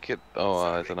 Like, you could. Oh,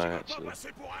 I don't know actually.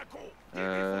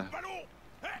 I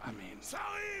mean,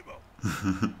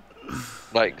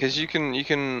 Like, because you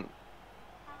can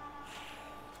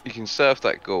surf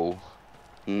that goal.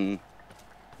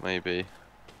 Maybe.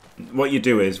 What you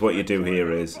do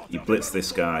here is you blitz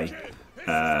this guy.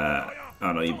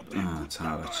 It's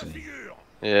hard actually.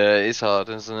 Yeah, it's hard,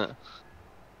 isn't it?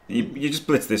 You just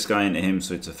blitz this guy into him,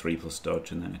 so it's a 3+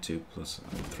 dodge and then a 2+,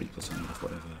 3+ and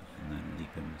whatever, and then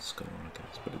leap him and score, I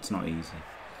guess. But it's not easy.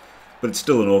 But it's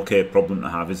still an okay problem to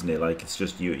have, isn't it? Like, it's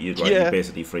just you're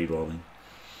basically free rolling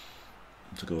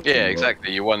to go. Yeah,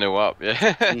 exactly. You're 1-0 up.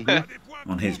 Yeah.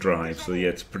 On his drive, so yeah,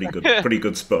 it's a pretty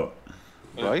good spot.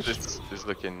 Right. This is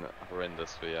looking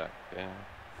horrendous for Yak. Yeah.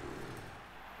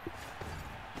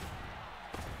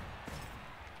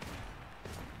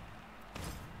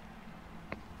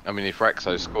 I mean, if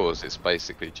Rakso scores, it's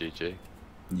basically GG.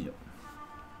 Yep.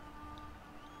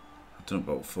 I don't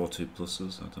know about 4-2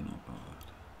 pluses. I don't know about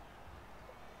that.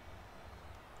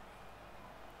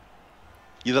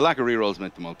 Yeah, the lack of rerolls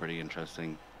make them all pretty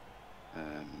interesting.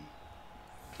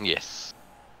 Yes.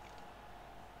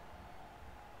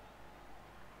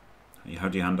 How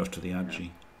do you hand off to the Agi?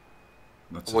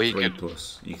 That's a 3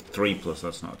 plus. 3 plus,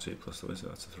 that's not a 2 plus though, is it?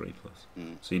 That's a 3 plus.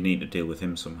 So you need to deal with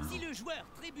him somehow.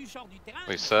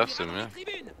 We surfed him, yeah.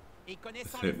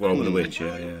 Well, with the witch,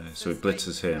 yeah. So it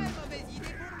blitzes him.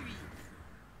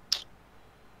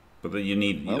 But then you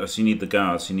need, so you need the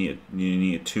guards. You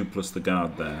need a 2 plus the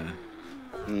guard there.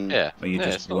 Yeah. Or you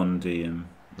just 1D him.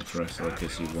 Which rest? I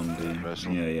guess you 1D him.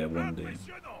 Yeah, 1D him.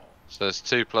 So it's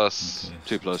 2 plus. Okay,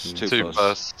 2 plus. 2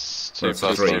 plus. 2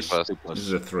 plus. 2 plus. This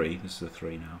is a 3. This is a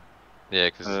 3 now. Yeah,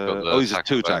 because he's got the. Oh, he's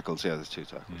 2 tackles. Yeah, there's 2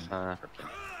 tackles. Yeah.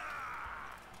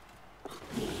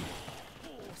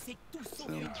 So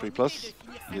 3 plus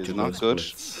is not good.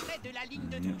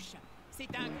 Yeah.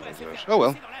 Oh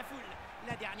well.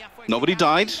 Nobody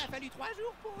died.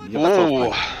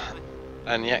 Oh.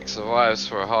 And Yak survives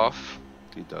for a half.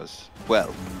 He does.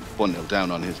 Well, 1-0 down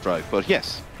on his drive, but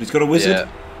yes. He's got a wizard.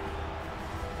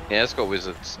 Yeah, it's got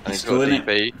wizards. And he's got still a in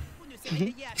DP.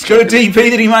 He's got a DP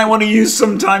that he might want to use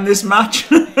sometime this match.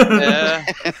 Yeah.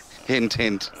 Hint,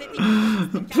 hint.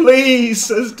 Please,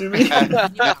 says Dimmy.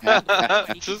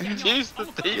 Just use the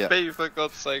DP for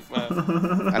God's sake, man.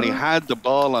 And he had the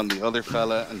ball on the other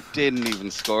fella and didn't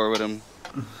even score with him.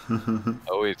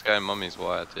 Oh, he's going mummy's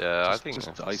wide. Yeah, I think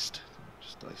just diced.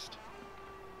 Just diced.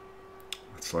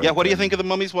 Like, yeah, what do you think of the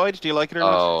mummy's wide? Do you like it or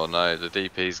not? Oh no, the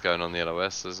DP's going on the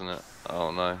LOS, isn't it?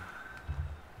 Oh no.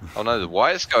 Oh no, the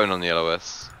white's going on the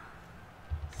LOS.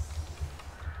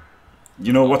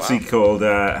 You know what's he called?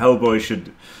 Hellboy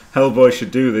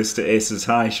should do this to Aces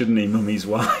High, shouldn't he? Mummy's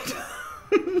wide.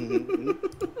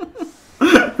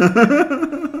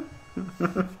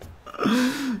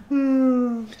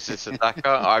 Is this a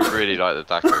Dakar? I really like the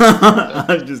Dakar.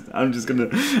 I'm just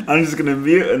gonna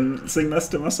mute and sing this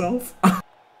to myself.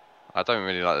 I don't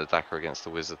really like the Dakar against the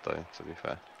Wizard though, to be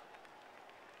fair.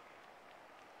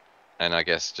 And I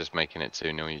guess just making it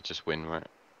 2-0, you just win, right?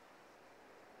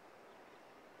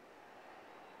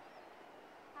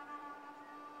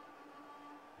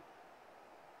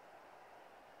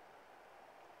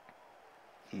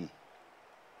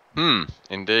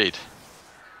 Indeed.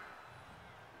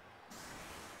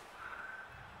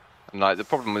 And like the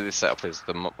problem with this setup is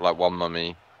the one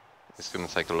mummy. It's going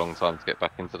to take a long time to get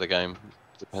back into the game,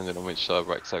 depending on which side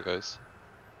Rakso goes.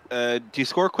 Do you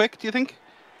score quick? Do you think?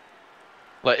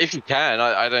 Like if you can,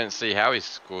 I don't see how he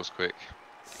scores quick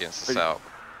against the setup.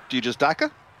 Do you just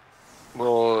DACA?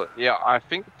 Well, yeah, I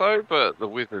think so, but the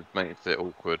wizard makes it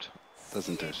awkward,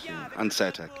 doesn't it? Yeah. And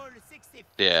Setek.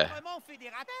 Yeah.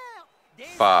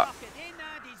 But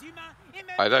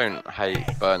I don't hate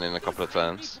burning a couple of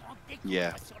turns.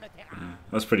 Yeah.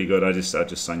 That's pretty good. I just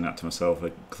sang that to myself.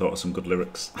 I thought of some good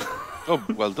lyrics. Oh,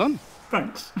 well done.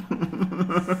 Thanks.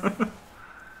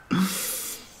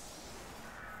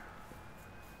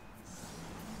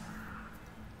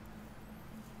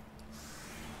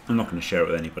 I'm not going to share it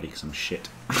with anybody because I'm shit.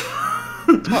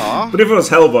 But if it was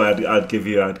Hellboy, I'd give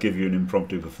you an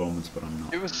impromptu performance, but I'm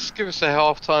not. Give us a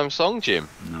halftime song, Jim.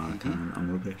 No, I can't.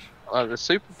 I'm rubbish. Like the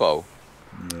Super Bowl.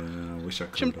 Yeah, I wish I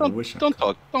could. Jim,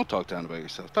 don't talk down about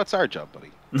yourself. That's our job,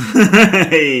 buddy.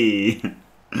 Hey.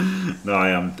 No, I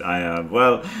am.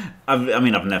 Well, I've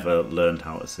never learned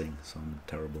how to sing, so I'm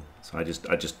terrible. So I just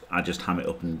ham it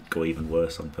up and go even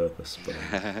worse on purpose. But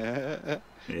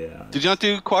yeah. Did you not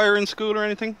do choir in school or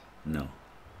anything? No.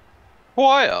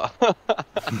 Choir.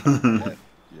 Yeah,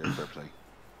 fair play.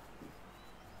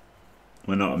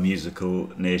 We're not a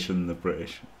musical nation, the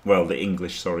British. Well, the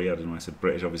English, sorry, I don't know why I said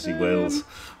British. Obviously, Wales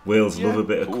love a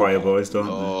bit of choir boys, don't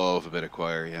they? Love a bit of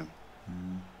choir, yeah.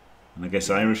 And I guess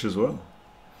Irish as well.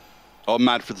 Oh,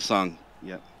 mad for the song,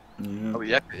 yeah. Oh,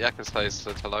 Yaquestay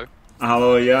said hello.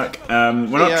 Hello, Yak. We're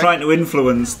not trying to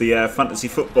influence the Fantasy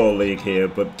Football League here,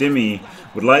 but Dimmy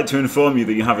would like to inform you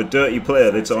that you have a dirty player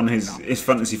that's on his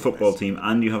Fantasy Football team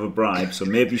and you have a bribe, so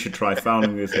maybe you should try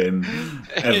fouling with him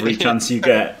every chance you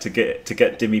get to get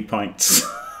Dimmy points.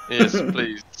 Yes,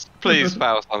 please. Please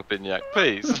foul something, Yak,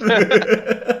 please.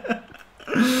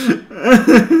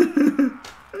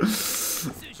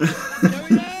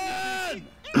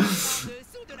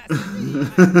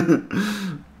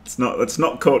 That's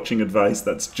not coaching advice.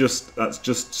 That's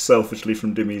just selfishly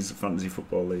from Dimmy's fantasy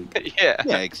football league. Yeah.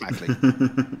 Yeah, exactly.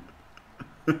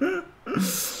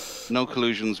 No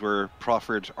collusions were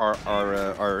proffered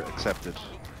or accepted.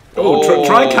 Oh,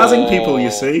 try casing people.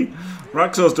 You see,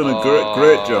 Rakso's done a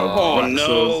great job. Oh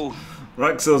no!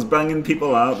 Rakso's banging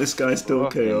people out. This guy's still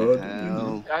Fucking KO'd.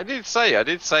 hell. I did say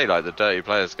like the dirty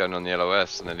player's going on the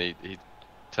LOS, and then he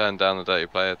turned down the dirty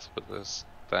player to put the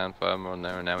stand firmer on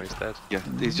there, and now he's dead. Yeah,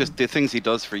 he's just the things he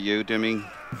does for you, Dimmy.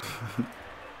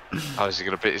 Oh, he's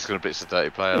gonna bitch the dirty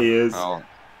player. He is. Oh,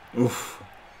 Oof.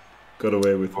 Got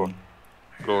away with one.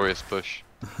 glorious push.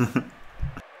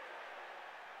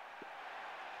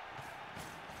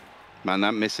 Man,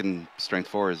 that missing strength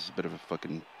 4 is a bit of a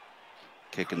fucking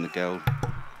kick in the goal.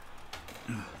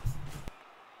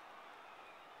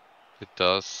 It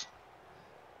does.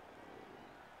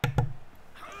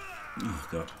 Oh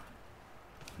god.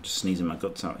 I'm just sneezing my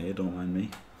guts out here. Don't mind me.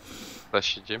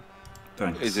 Bless you, Jim.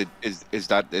 Thanks. Is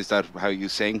that how you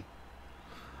sing?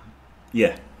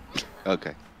 Yeah.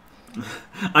 Okay.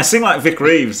 I sing like Vic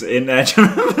Reeves in. Do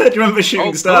you remember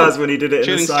Shooting Stars when he did it?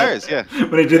 Shooting in the Stars, yeah.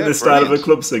 When he did the style of a brilliant.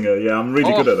 club singer. Yeah, I'm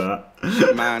really good at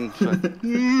that. Man.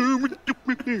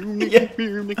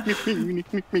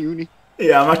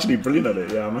 Yeah, I'm actually brilliant at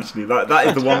it. Yeah, I'm actually that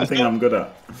is the one thing I'm good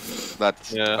at.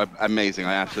 That's amazing.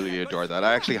 I absolutely adore that.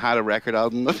 I actually had a record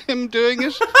album of him doing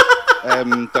it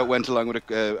that went along with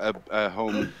a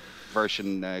home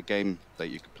version game that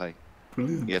you could play.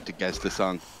 Brilliant. You had to guess the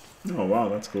song. Oh wow,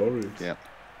 that's glorious. Yeah.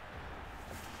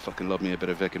 Fucking love me a bit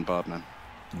of Vic and Bob, man.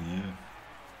 Yeah.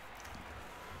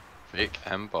 Vic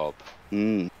and Bob.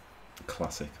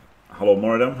 Classic. Hello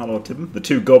Moradam, hello Tibben. The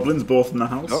two goblins both in the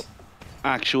house. Oh.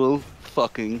 Actual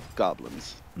fucking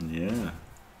goblins. Yeah.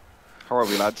 How are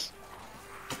we, lads?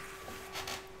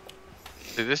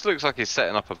 Dude, this looks like he's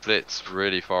setting up a blitz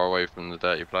really far away from the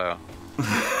dirty player.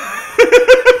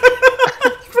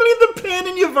 Really the pain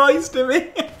in your voice,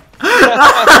 Timmy.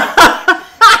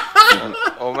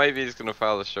 Or maybe he's gonna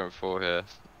foul the strength 4 here.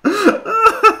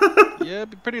 Yeah,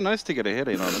 it'd be pretty nice to get a hit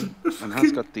in on him. And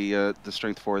has got the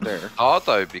strength 4 there. Hard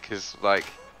though, because like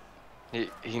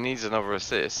he needs another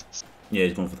assist. Yeah,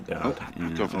 he's going for the guard. Oh, Yeah.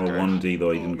 going for the Or guard. 1D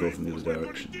though, he didn't go from the other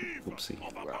direction. Whoopsie.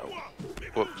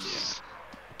 Whoops.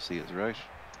 See, is right.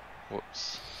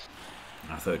 Whoops.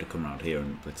 I thought he'd come around here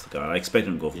and blitz the guard. I expect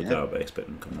him to go for the Yeah. guard, but I expect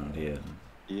him to come around here.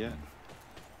 Yeah.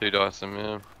 2 dice him,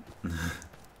 yeah.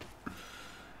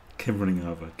 Keep running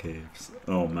over caves.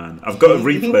 Oh man, I've got a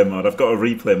replay mod. I've got a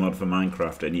replay mod for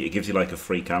Minecraft, and it gives you like a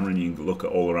free camera, and you can look at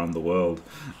all around the world.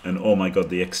 And oh my god,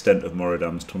 the extent of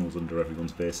Moradam's tunnels under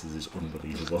everyone's faces is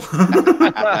unbelievable.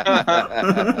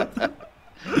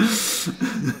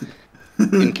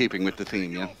 In keeping with the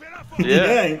theme, yeah.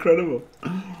 Yeah, incredible.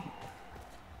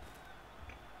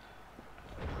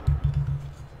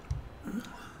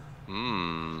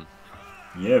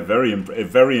 Yeah,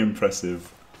 very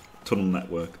impressive tunnel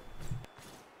network.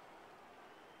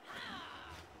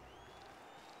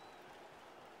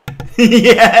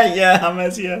 yeah,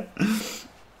 Hammers, yeah.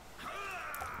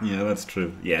 Yeah, that's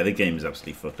true. Yeah, the game is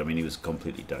absolutely fucked. I mean, he was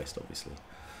completely diced, obviously.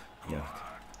 Yeah.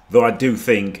 Though I do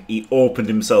think he opened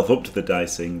himself up to the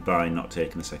dicing by not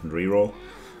taking the second reroll.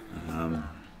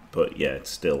 But yeah, it's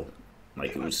still,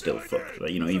 like, it was still fucked.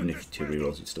 Like, you know, even if you 2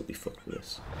 rerolls, you'd still be fucked with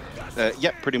this.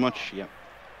 Yeah, pretty much, yeah.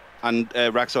 And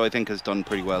Rakso, I think, has done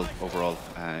pretty well overall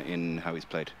in how he's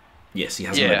played. Yes, he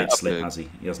hasn't let it slip, has he?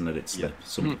 He hasn't let it slip.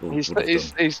 Some people would have done.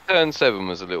 His turn 7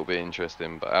 was a little bit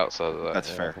interesting, but outside of that, That's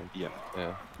yeah, fair, I think- yeah.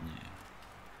 Yeah.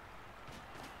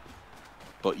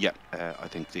 But yeah, I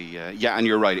think yeah, and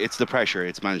you're right. It's the pressure.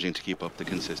 It's managing to keep up the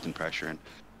consistent pressure and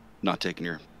not taking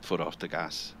your foot off the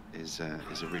gas is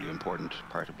a really important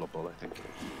part of Blood Bowl, I think.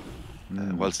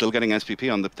 While still getting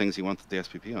SPP on the things he wanted the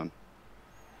SPP on.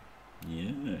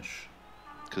 Yes.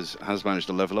 Because has managed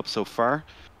to level up so far.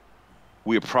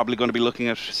 We're probably going to be looking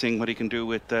at seeing what he can do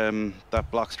with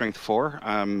that block strength 4,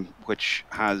 which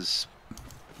has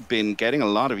been getting a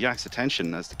lot of Yak's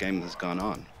attention as the game has gone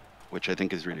on, which I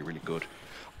think is really, really good.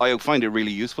 I find it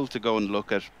really useful to go and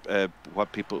look at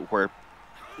where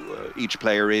each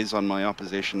player is on my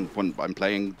opposition when I'm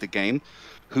playing the game,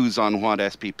 who's on what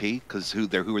SPP, because who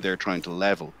they're trying to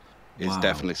level is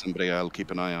definitely somebody I'll keep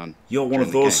an eye on. You're one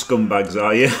of those scumbags,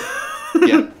 are you?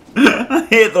 Yeah. I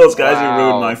hate those guys who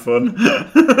ruin my fun.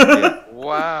 Yeah.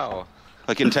 Wow.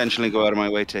 Like intentionally go out of my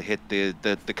way to hit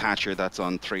the catcher that's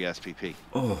on 3 SPP.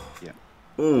 Oh. Yeah.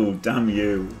 Oh, damn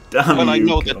you. Damn well, you. I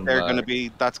know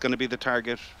that that's going to be the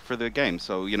target for the game.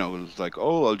 So, you know, it's like,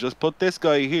 oh, I'll just put this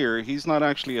guy here. He's not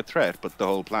actually a threat, but the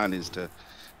whole plan is to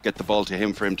get the ball to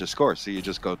him for him to score. So you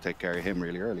just go take care of him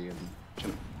really early. And, you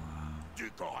know.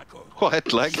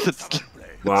 What? Like, that's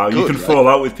wow, you good, can right? fall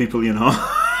out with people, you know.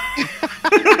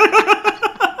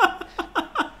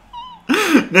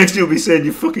 Next you'll be saying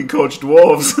you fucking coach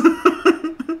dwarves.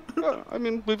 Well, I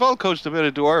mean, we've all coached a bit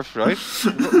of dwarf, right?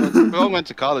 We all went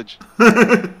to college.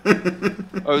 I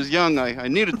was young. I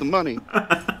needed the money.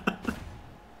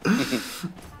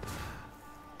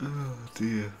 Oh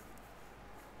dear.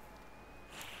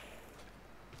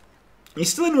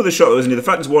 He's still in with a shot, though, isn't he? The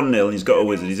fact it's 1-0 and he's got a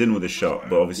wizard. He's in with a shot,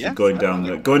 but obviously Yeah, going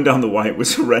down the white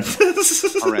was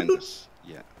horrendous. Horrendous.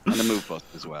 Yeah, and a move bust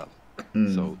as well.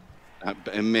 So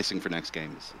missing for next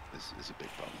game is a big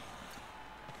problem.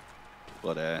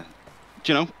 But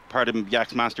do you know, part of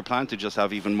Yak's master plan to just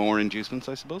have even more inducements,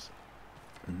 I suppose.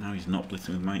 And now he's not blitzing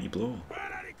with mighty blow.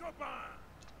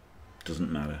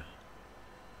 Doesn't matter.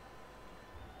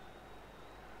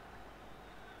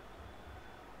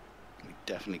 He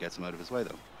definitely gets him out of his way,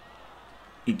 though.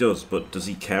 He does, but does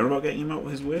he care about getting him out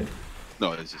of his way?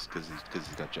 No, it's just because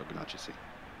he's got Juggernaut, you see.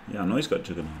 Yeah, I know he's got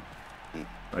Juggernaut. Mm.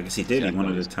 I guess he did. Yeah, He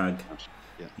wanted no, to tag.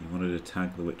 Yeah. He wanted to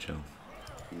tag the Witch Elf.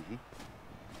 Mm-hmm.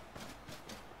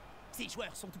 Ces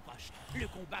joueurs sont tout proches. Le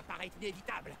combat paraît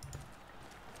inévitable.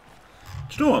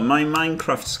 Do you know what? My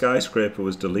Minecraft skyscraper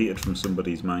was deleted from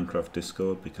somebody's Minecraft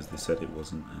Discord because they said it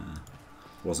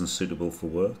wasn't suitable for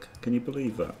work. Can you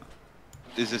believe that?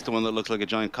 Is this the one that looks like a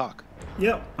giant cock?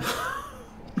 Yep.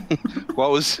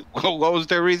 What was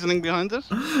their reasoning behind it?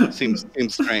 Seems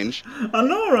strange. I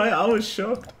know, right? I was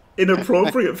shocked.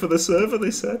 Inappropriate for the server,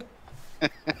 they said.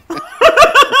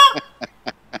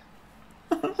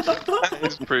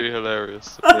 It's pretty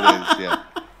hilarious. It is, yeah.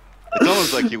 It's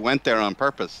almost like you went there on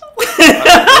purpose.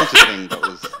 A thing that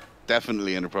was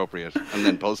definitely inappropriate, and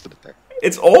then posted it there.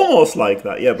 It's almost like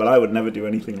that, yeah, but I would never do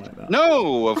anything like that.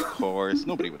 No, of course.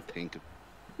 Nobody would think of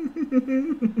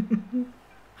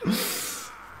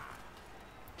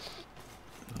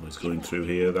I was going through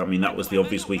here. I mean, that was the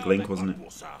obvious weak link, wasn't it?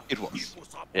 it. Was.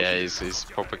 Yeah, he's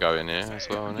proper going here as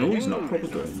well. No, he's not proper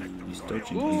going. He's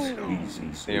dodging.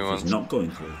 He's not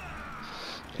going through.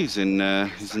 He's in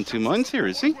 2 minds here,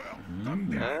 is he?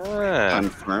 Ah.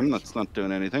 Confirm that's not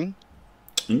doing anything.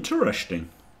 Interesting.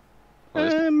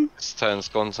 Well, this turn's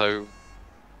gone so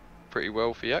pretty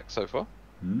well for Yak so far.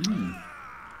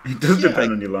 It does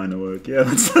depend on your line of work. Yeah,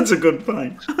 that's a good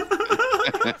point.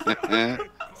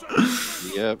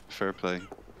 Yep, fair play.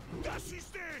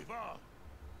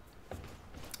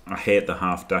 I hate the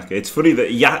half dacker. It's funny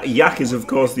that Yak is, of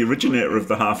course, the originator of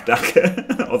the half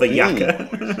dacker, or the yakker,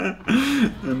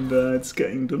 and it's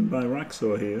getting done by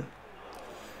Rakso here.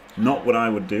 Not what I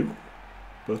would do,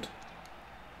 but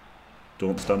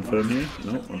don't stand firm here.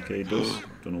 No, okay, he does.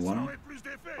 Don't know why.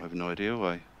 I have no idea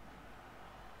why.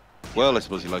 Well, I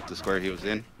suppose he liked the square he was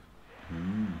in.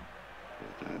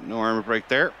 No armor break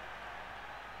there,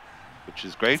 which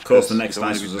is great. Of course, the next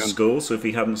dice was a skull, so if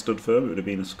he hadn't stood firm, it would have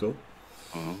been a skull.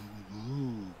 Oh,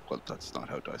 well, that's not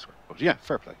how dice work. But yeah,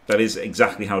 fair play. That is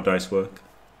exactly how dice work.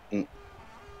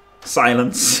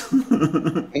 Silence.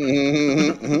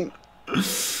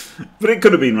 But it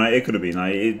could have been right. It could have been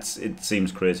right. It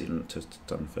seems crazy not to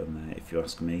stand firm there, if you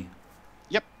ask me.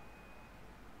 Yep.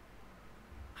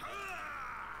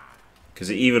 Because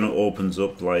it even opens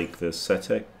up like the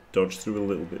Setek dodge through a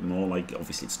little bit more. Like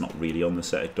obviously it's not really on the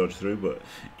Setek dodge through, but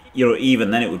you know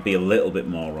even then it would be a little bit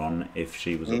more on if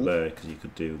she was up there because you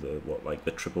could do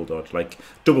the triple dodge. Like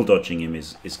double dodging him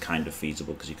is kind of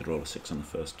feasible because you could roll a 6 on the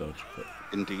first dodge. But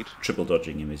indeed. Triple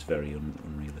dodging him is very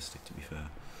unrealistic, to be fair.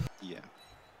 Yeah.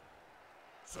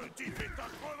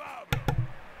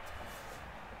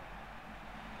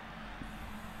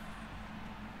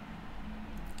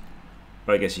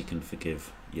 But I guess you can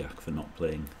forgive Yak for not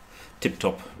playing tip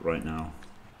top right now.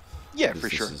 Yeah, for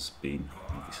sure. This has been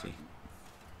obviously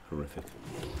horrific.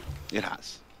 It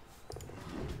has.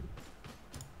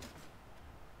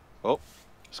 Oh,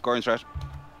 scoring strat.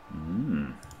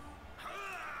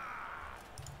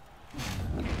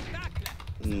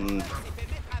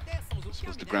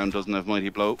 Suppose the ground doesn't have mighty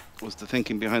blow. Was the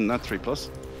thinking behind that 3+?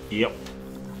 Yep.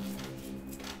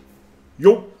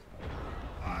 Yo.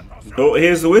 Oh,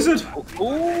 here's the wizard.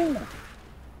 Oh.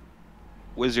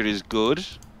 Wizard is good.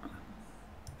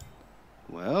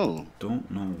 Well.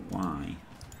 Don't know why.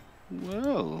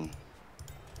 Well.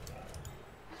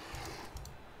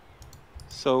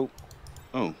 So,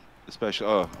 oh, the special.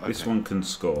 Oh, okay. This one can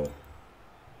score.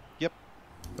 Yep.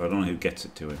 But I don't know who gets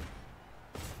it to him.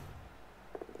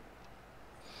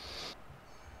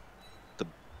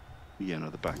 Yeah,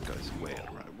 no, the back guy's way out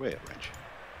of range.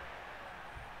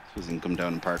 Suppose he can come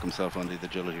down and park himself on the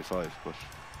agility 5, but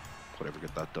whatever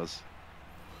good that does.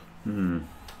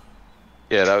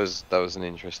 Yeah, that was an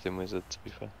interesting wizard, to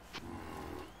be fair.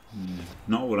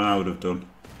 Not what I would have done.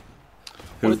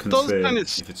 Well, Who it can does say kind of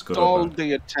if it's good stall or bad?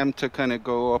 the attempt to kind of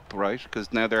go up, right?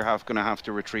 Because now they're going to have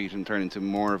to retreat and turn into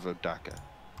more of a Daka.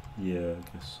 Yeah, I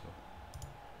guess so.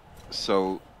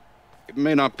 So it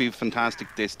may not be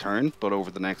fantastic this turn, but over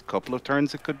the next couple of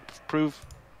turns it could prove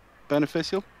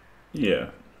beneficial. Yeah.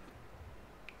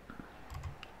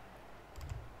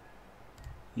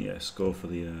 Yes, go for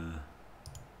the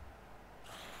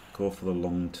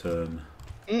long-term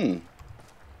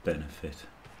benefit.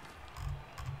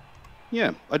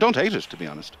 Yeah, I don't hate it, to be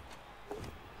honest.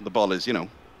 The ball is, you know,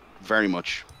 very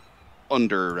much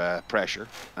under pressure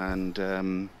and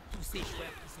on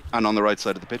the right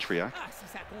side of the pitch for Yak.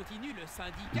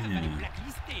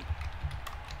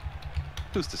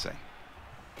 Who's to say?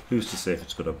 Who's to say if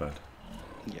it's good or bad?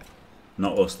 Yeah.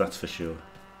 Not us, that's for sure.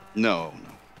 No.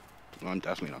 I'm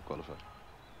definitely not qualified.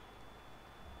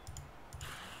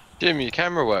 Jimmy, your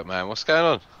camera work, man. What's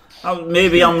going on?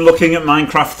 Maybe I'm looking at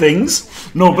Minecraft things.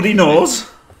 Nobody knows.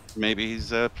 Maybe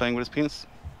he's playing with his penis.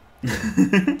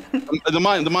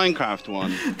 the Minecraft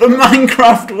one. The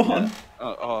Minecraft one.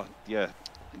 Oh, yeah.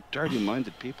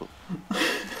 Dirty-minded people.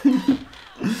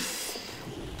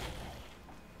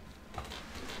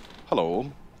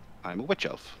 Hello, I'm a witch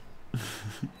elf.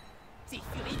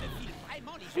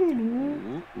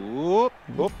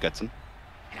 Oop, gets him.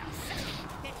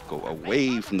 Go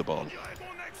away from the ball.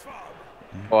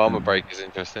 Oh, armor break is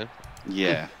interesting.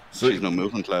 Yeah, So there's no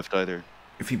movement left either.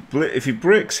 If he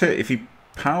breaks it, if he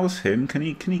powers him, can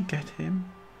he get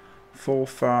him? 4,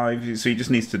 5. So he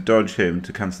just needs to dodge him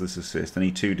to cancel this assist, and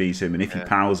he 2Ds him. And if he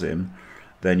powers him,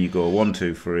 then you go 1,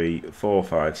 2, 3, 4,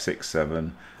 5, 6,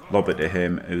 7. Lob it to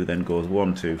him, who then goes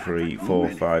 1, 2, 3, 4,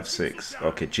 5, 6.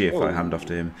 Okay, GFI hand off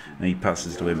to him, and he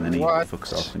passes to him, and then he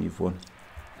fucks off, and you've won.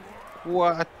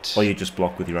 What? Or you just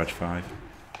block with your edge 5.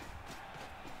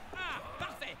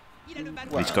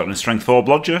 He's got a strength 4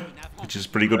 blodger, which is a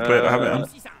pretty good player to have it on.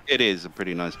 It is a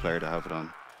pretty nice player to have it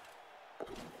on.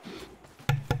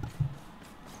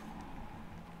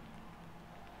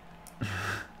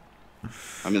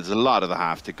 I mean, there's a lot of the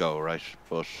half to go, right?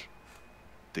 But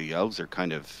the Elves are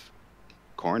kind of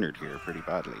cornered here pretty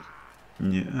badly.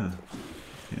 Yeah.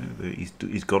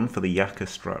 He's gone for the Yaka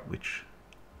strat, which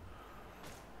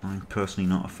I'm personally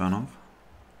not a fan of.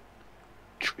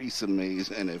 Teresa May's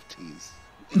NFTs.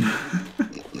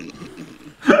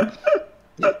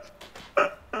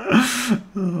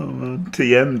 Oh man,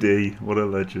 TMD, what a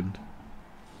legend.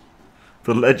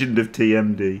 The legend of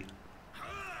TMD.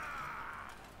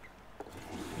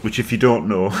 Which, if you don't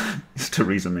know, is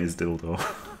Theresa May's dildo.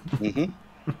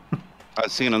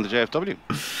 As seen on the JFW.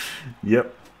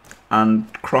 Yep.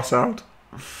 And cross-out.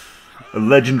 A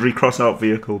legendary cross-out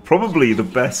vehicle. Probably the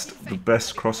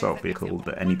best cross-out vehicle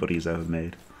that anybody's ever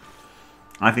made.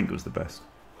 I think it was the best.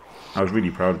 I was really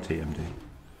proud of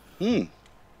TMD.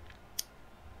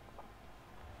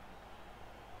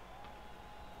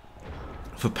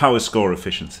 For power score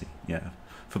efficiency, yeah.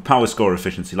 For power score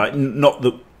efficiency, like not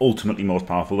the ultimately most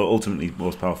powerful. The ultimately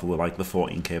most powerful were like the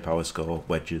 14k power score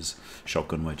wedges,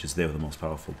 shotgun wedges. They were the most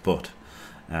powerful. But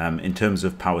in terms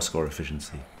of power score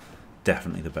efficiency,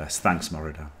 definitely the best. Thanks,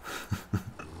 Morida.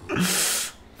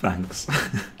 Thanks.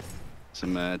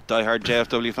 Some diehard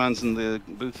JFW fans in the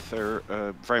booth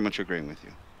are very much agreeing with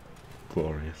you.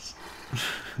 Glorious.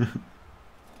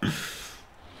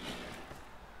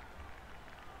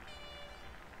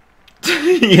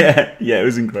 yeah, it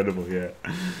was incredible, yeah.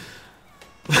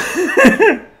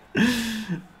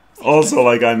 Also,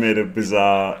 like, I made a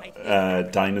bizarre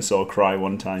dinosaur cry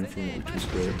one time from it, which was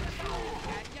great.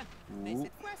 Ooh.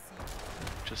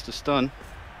 Just a stun.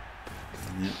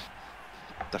 Yeah.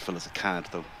 That fella's a cad,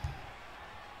 though.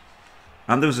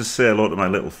 And there was a say hello to my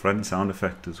little friend sound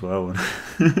effect as well.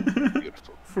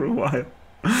 Beautiful. For a while.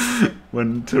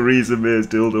 When Theresa May's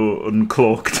dildo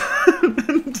uncloaked.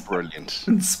 Brilliant.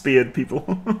 And speared people.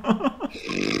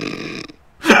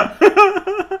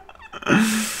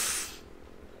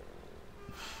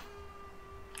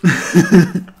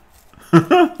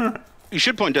 You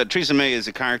should point out Theresa May is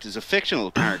a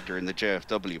fictional character in the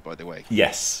JFW, by the way.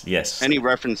 Yes, yes. Any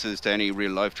references to any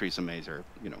real life Theresa Mays are,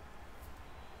 you know.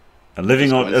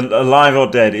 Living or alive or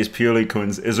dead is purely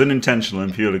is unintentional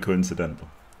and purely coincidental.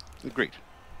 Agreed.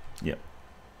 Yep.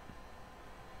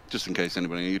 Just in case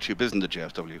anybody on YouTube isn't a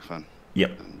JFW fan.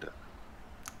 Yep. And,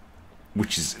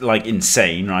 which is like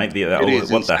insane, right? it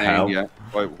is what insane, the hell? Yeah.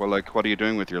 Well, like, what are you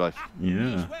doing with your life?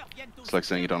 Yeah. It's like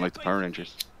saying you don't like the Power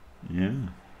Rangers. Yeah.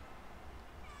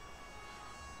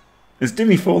 Is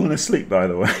Dimmy falling asleep, by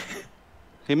the way?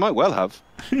 He might well have.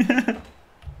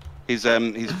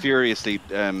 He's furiously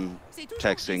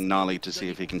texting Nolly to see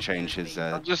if he can change his.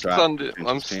 I'm just draft stunned. into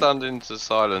I'm his team. stunned into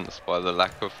silence by the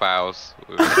lack of fouls.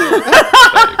 With the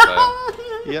 30 player.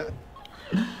 Yeah.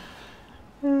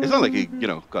 It's not like he,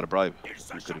 got a bribe.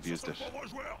 He could have used it.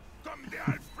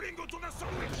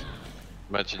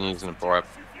 Imagine using a bribe.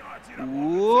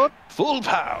 Whoop! Full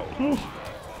pow!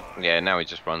 Yeah, now he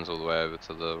just runs all the way over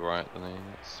to the right, doesn't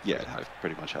he? Yeah,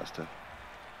 pretty much has to.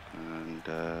 And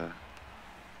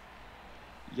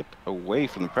yep, away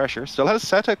from the pressure. Still has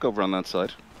Setek over on that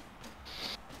side.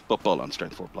 But ball on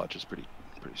strength 4 blodge is pretty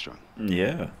strong.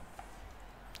 Yeah.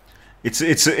 It's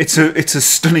a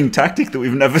stunning tactic that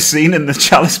we've never seen in the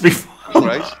Chalice before.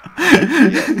 Right?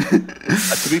 Yeah.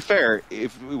 To be fair,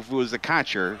 if it was a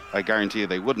catcher, I guarantee you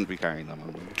they wouldn't be carrying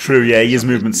them. True, yeah, he is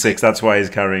movement 6, that's why he's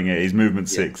carrying it. He's movement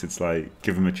 6, it's like,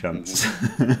 give him a chance.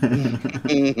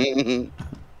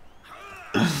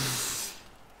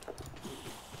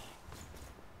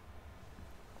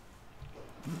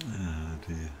 Oh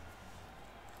dear.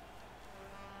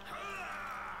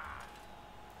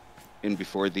 In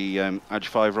before the Edge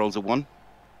 5 rolls a 1.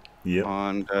 Yep.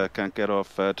 And can't get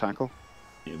off tackle.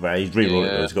 Well, he's re-rolled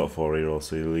it, he's got a 4 reroll,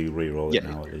 so he'll re-roll it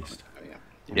now at least.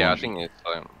 Yeah, I think it's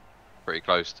pretty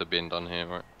close to being done here,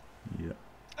 right? Yeah.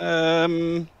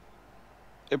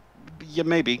 Yeah,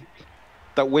 maybe.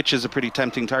 That witch is a pretty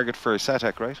tempting target for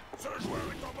Setek, right?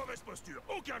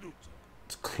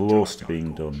 It's close to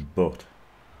being done, but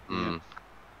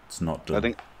it's not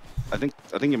done. I think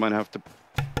you might have to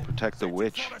protect the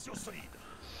witch.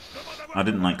 I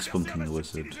didn't like spunking the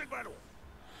wizard.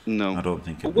 No. I don't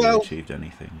think it really achieved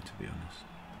anything, to be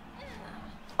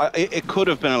honest. It could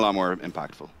have been a lot more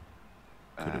impactful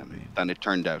Been. than it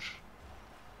turned out.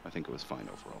 I think it was fine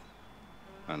overall.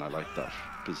 And I liked that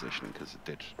positioning because it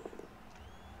did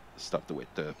stop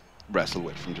the wrestle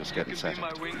wit from just getting set.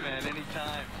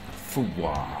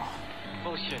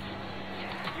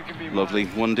 Lovely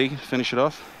 1D, finish it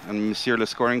off. And Monsieur Le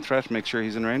scoring threat, make sure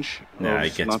he's in range. Yeah, he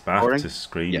gets back to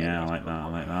screen, yeah, I like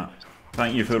that.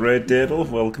 Thank you for the raid, Dadle.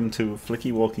 Welcome to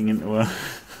Flicky walking into a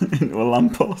into a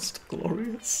lamppost.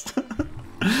 Glorious.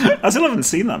 I still haven't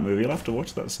seen that movie, I'll have to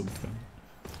watch that sometime.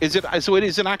 Is it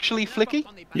actually Flicky?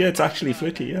 Yeah, it's actually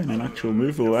Flicky, yeah, in an actual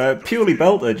movie. Purely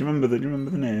Belter, do you remember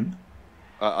the name?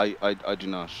 I do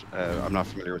not. I'm not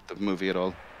familiar with the movie at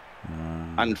all.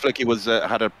 And Flicky was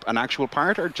had an actual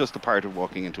part or just a part of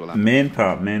walking into a lamp? Main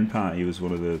part. He was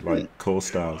one of the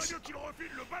co-stars.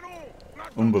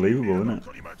 Unbelievable, isn't it?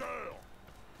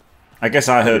 I guess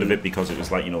I heard of it because it was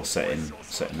set in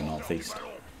the northeast.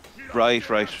 Right.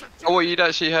 Oh, well, you'd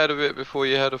actually heard of it before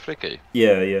you heard of Flicky?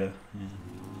 Yeah. It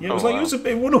was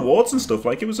it won awards and stuff.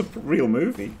 It was a real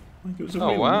movie. It was a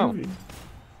real movie.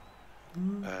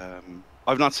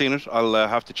 I've not seen it. I'll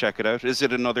have to check it out. Is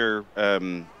it another?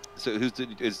 So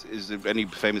is there any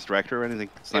famous director or anything?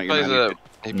 It's not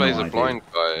he plays a blind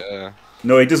guy. Yeah.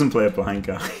 No, he doesn't play a blind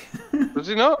guy. Does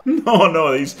he not?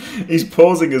 No, he's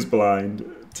posing as blind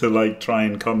to try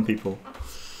and con people.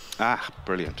 Ah,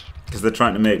 brilliant. Because they're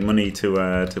trying to make money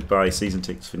to buy season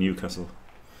tickets for Newcastle.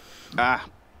 Ah,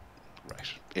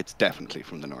 right. It's definitely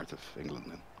from the north of England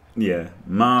then. Yeah,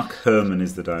 Mark Herman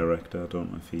is the director. I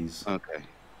don't know if he's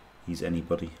he's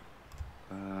anybody.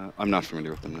 I'm not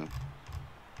familiar with them now.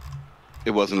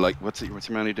 It wasn't like what's your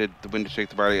man who did the Wind to Shake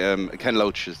the Barley? Ken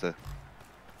Loach is the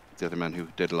other man who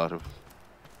did a lot of.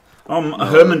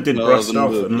 Herman did Brassed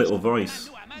Off and Little Voice,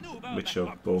 which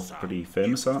are both pretty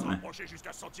famous, aren't they?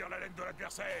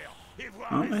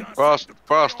 Aren't they?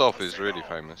 Brassed Off is really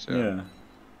famous. Yeah.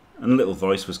 And Little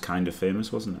Voice was kind of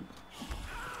famous, wasn't it?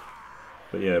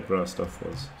 But yeah, Brassed Off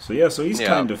was. So yeah, so he's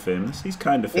kind of famous. He's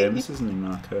kind of famous, isn't he,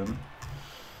 Mark Herman?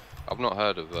 I've not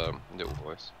heard of Little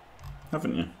Voice.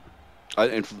 Haven't you?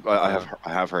 I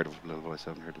have heard of Little Voice.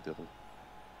 I haven't heard of the other.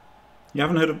 You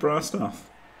haven't heard of Brassed Off?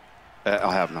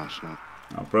 I have not. No.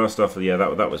 Oh, Brassed Off, yeah,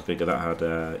 that was bigger. That had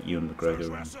Ewan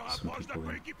McGregor and some people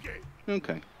in.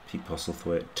 Okay. Pete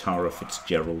Postlethwaite, Tara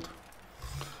Fitzgerald.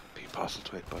 Pete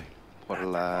Postlethwaite, boy, what a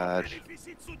lad.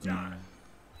 Yeah.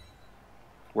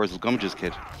 Where's Gummage's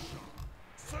kid?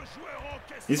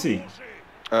 Is he?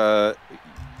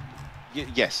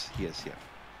 Yes, he is. Yeah.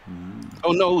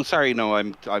 Oh no, sorry, no,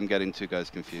 I'm getting two guys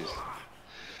confused.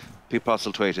 Pete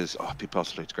Postlethwaite is Pete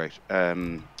Postlethwaite's great.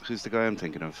 Who's the guy I'm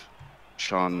thinking of?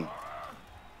 Sean.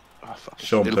 Oh fuck.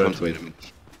 Sean Pertwee.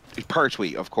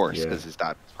 Pertwee, of course, because his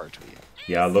dad was Pertwee.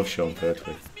 Yeah, I love Sean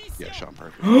Pertwee. Yeah, Sean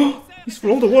Pertwee. He's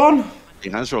rolled a 1. He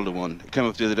has rolled a 1. It came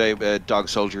up the other day. Dog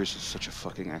Soldiers is such a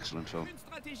fucking excellent film.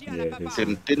 Yeah, it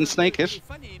is. Didn't snake it.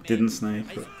 Didn't snake.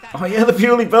 But... Oh yeah, the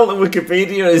purely built on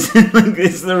Wikipedia is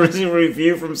it's the original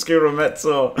review from Skiro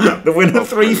Mezzo. The winner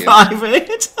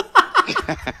 358.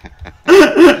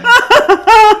 That's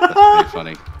pretty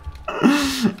funny.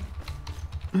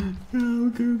 I'll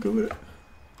Google it.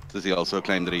 Does he also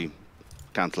claim that he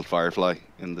cancelled Firefly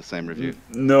in the same review?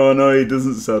 No, he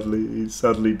doesn't. Sadly, he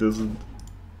sadly doesn't.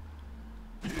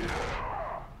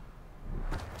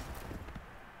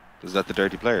 Is that the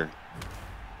dirty player?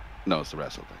 No, it's the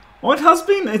wrestle thing. Oh, it has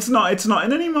been. It's not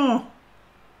in anymore.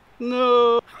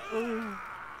 No.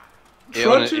 He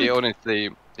honestly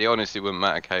wouldn't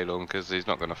matter, Caolan, because he's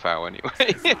not going to foul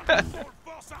anyway.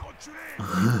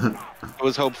 There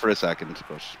was hope for a second,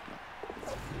 but...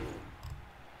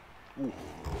 Ooh.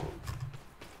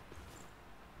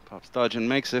 Pops dodge and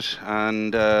makes it,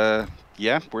 and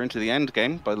yeah, we're into the end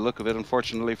game by the look of it,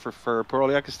 unfortunately for poor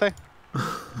old Yaquestay.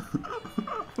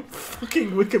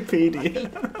 Fucking Wikipedia.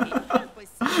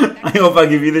 I hope I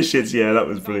give you the shits. Yeah, that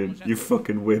was brilliant. You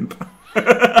fucking wimp.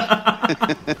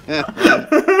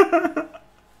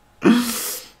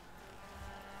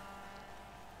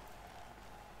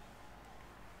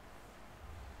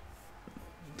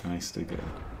 Nice to go.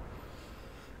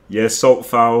 Yeah, salt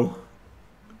foul.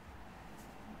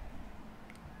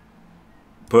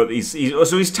 But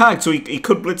he's tagged, so he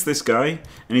could blitz this guy,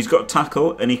 and he's got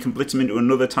tackle, and he can blitz him into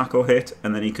another tackle hit,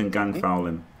 and then he can gang foul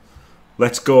him.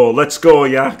 Let's go,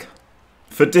 Yak,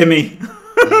 for Dimmy.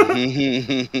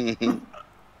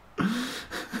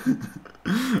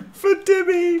 For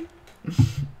Dimmy.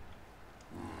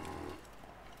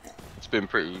 It's been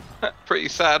pretty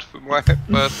sad for my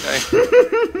first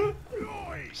game.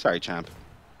 Sorry, champ.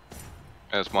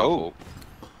 That's my fault.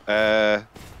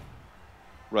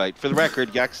 Right, for the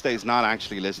record, Yaquestay is not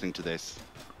actually listening to this.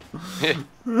 In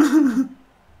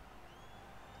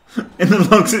the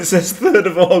logs it says 3rd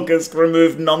of August,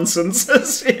 removed nonsense.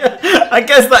 Yeah, I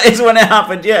guess that is when it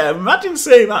happened, yeah. Imagine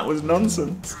saying that was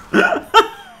nonsense.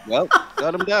 Well,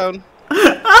 got him down.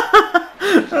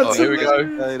 Oh, here we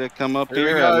go. To come up Here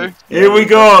we go. Here we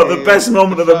go, the best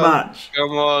moment of the match.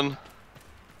 Come on.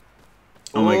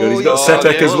 Oh my god, he's got Oh,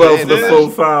 Setek yeah, as well it for the is. full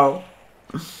foul.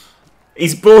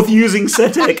 He's both using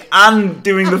Setek and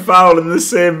doing the foul in the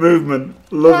same movement.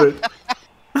 Love it.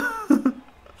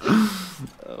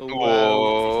 Oh,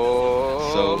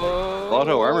 wow. So,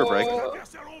 auto armor break.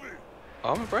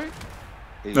 Armor break?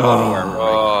 He's auto armor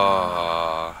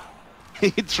Oh.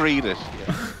 break. He treed it.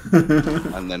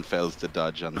 Yeah. And then fails to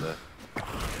dodge on the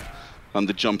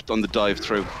jump, on the dive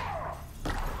through.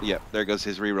 Yeah, there goes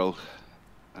his reroll.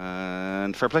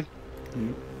 And fair play.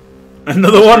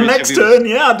 Another one next turn.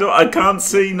 Yeah, I can't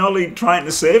see Nolly trying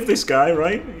to save this guy.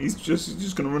 Right? He's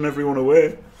just going to run everyone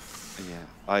away. Yeah,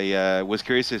 I was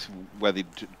curious as whether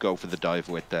he'd go for the dive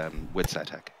with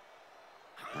Setek,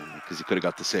 because he could have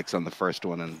got the 6 on the first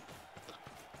one and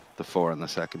the 4 on the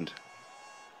second.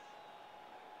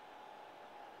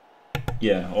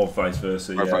 Yeah, or vice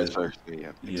versa. Or vice versa.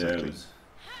 Yeah, exactly. Yeah,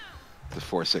 the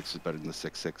 4-6 is better than the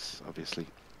 6-6, obviously.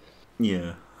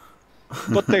 Yeah.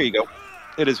 But there you go.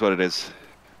 It is what it is.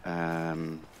 Yeah,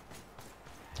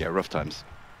 rough times.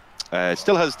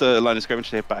 Still has the line of scrimmage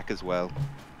to hit back as well.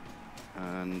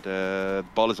 And the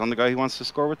ball is on the guy he wants to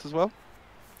score with as well.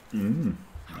 Yes.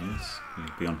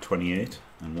 He'll be on 28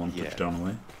 and one touchdown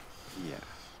away. Yeah.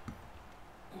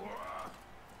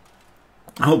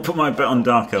 I'll put my bet on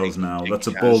Dark Elves now. That's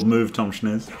a bold move, Tom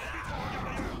Schniz.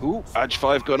 Ooh, Edge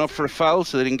 5 going up for a foul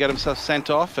so that he can get himself sent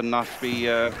off and not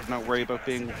worry about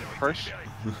being hurt.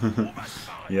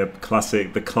 Yep,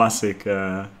 the classic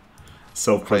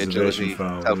self-preservation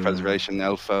foul. Self-preservation,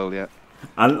 elf foul, yeah.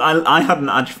 I had an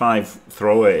Edge 5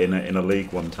 thrower in a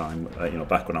league one time,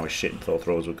 back when I was shit and thought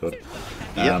throws were good.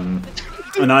 And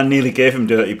I nearly gave him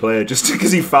dirty play just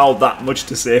because he fouled that much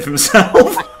to save himself.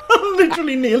 I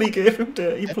literally nearly gave him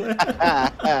dirty play.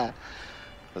 That's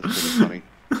pretty funny.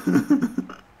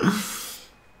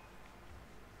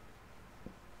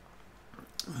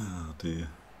 Oh dear.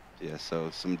 Yeah, so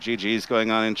some GGs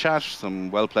going on in chat, some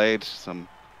well played, some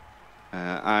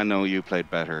I know you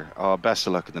played better. Oh, best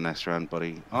of luck in the next round,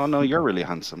 buddy. Oh no, you're really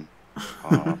handsome.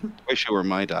 Oh, wish you were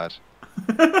my dad.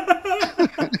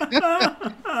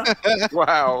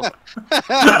 Wow.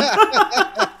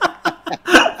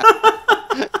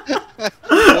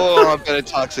 Oh, I've got a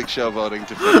toxic showboating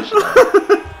to finish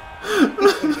that.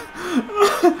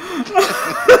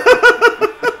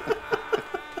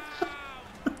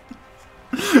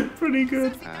 Pretty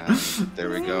good. There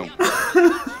we go.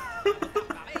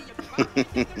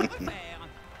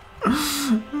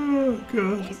 Oh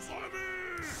god.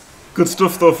 Good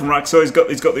stuff though from Rakso. He's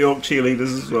got the Orc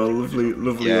cheerleaders as well. Lovely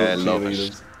Orc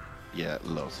cheerleaders. Yeah,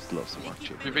 loves some Orc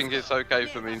cheerleaders. Do you think it's okay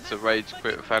for me to rage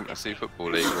quit Fantasy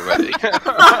Football League already?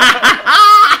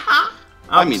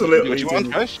 I mean, you can do what you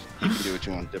want, Josh. You can do what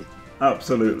you want, Dim.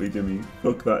 Absolutely, Dimmy.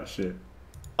 Fuck that shit.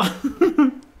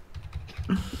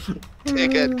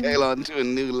 Take Ed Caolan to a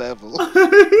new level.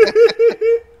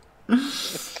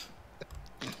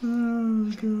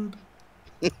 Oh, God.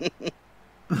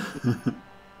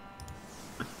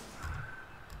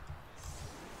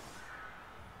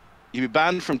 You'll be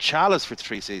banned from Chalice for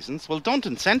 3 seasons. Well, don't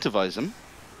incentivize him.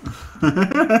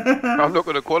 I'm not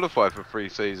going to qualify for 3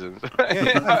 seasons.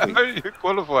 I only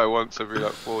qualify once every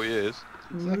like 4 years.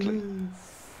 Exactly.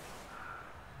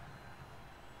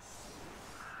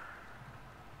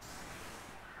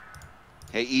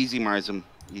 Hey, easy, Marzum.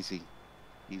 Easy.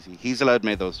 Easy. He's allowed to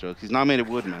make those jokes. He's not made of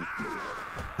wood, man.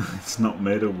 It's not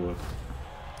made of wood.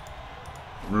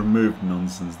 Removed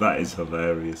nonsense. That is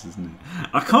hilarious, isn't it?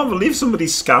 I can't believe somebody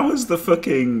scours the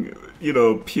fucking, you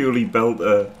know, purely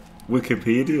belter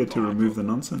Wikipedia to remove the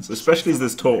nonsense. Especially as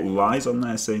there's total lies on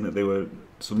there saying that they were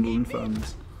Sunderland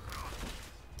fans.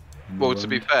 Well, to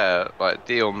be fair, like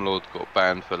Dion Lord got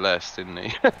banned for less, didn't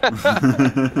he?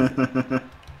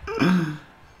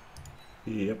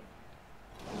 Yep.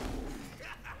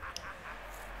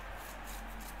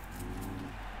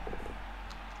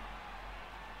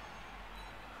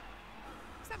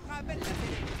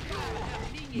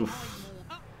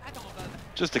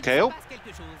 Just a KO.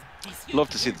 Love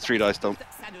to see the 3 dice though.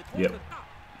 Yep.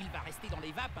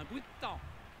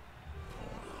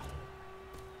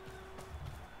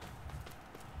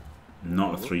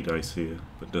 Not a 3 dice here,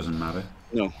 but doesn't matter.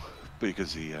 No,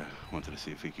 because he wanted to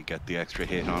see if he could get the extra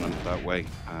hit on him that way,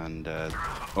 and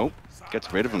oh,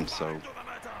 gets rid of him, so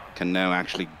can now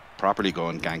actually properly go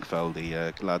and gank fell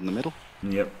the lad in the middle.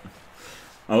 Yep.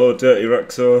 Oh, dirty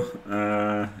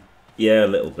Rakso. Yeah, a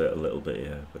little bit,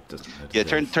 yeah, but doesn't hurt. Yeah,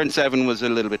 turn 7 was a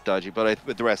little bit dodgy, but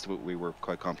with the rest of it we were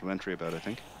quite complimentary about, I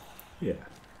think. Yeah.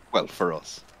 Well, for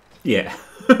us. Yeah.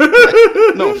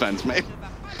 No offense, mate.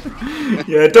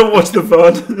 Yeah, don't watch the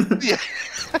VOD. Yeah.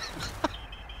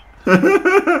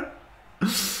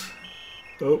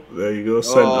 Oh, there you go.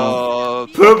 Sent off. Oh,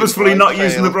 Purposefully not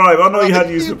using the bribe. I know you had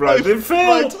used the bribe. It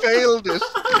failed. Failed it.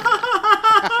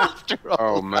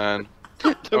 Oh man.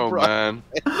 Oh man.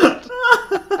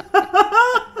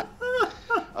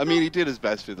 I mean, he did his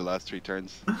best for the last 3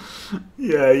 turns.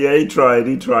 Yeah, he tried.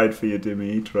 He tried for you,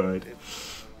 Dimmy. He tried.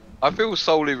 I feel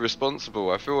solely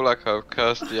responsible. I feel like I've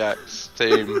cursed the Axe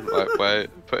team like by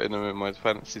putting them in my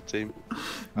fantasy team.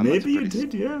 And maybe you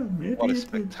did, yeah. Maybe what a you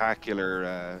spectacular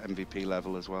MVP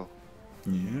level as well.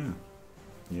 did.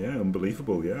 Yeah,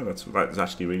 unbelievable. Yeah, that's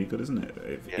actually really good, isn't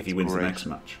it? If he wins the next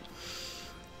match.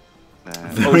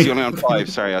 Oh, is he only on 5?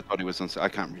 Sorry, I thought he was on. I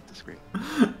can't read the screen.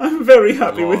 I'm very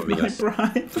happy with my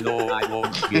bribe. No, I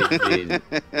won't give in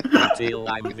until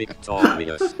I'm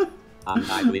victorious. And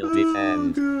I will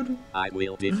defend. Oh, I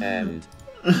will defend.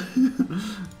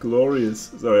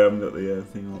 Glorious. Sorry, I haven't got the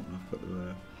thing on. I've got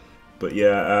the, but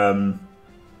yeah,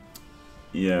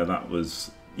 yeah, that was,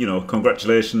 you know,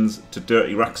 congratulations to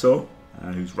Dirty Rakso,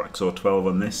 who's Rakso 12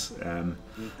 on this,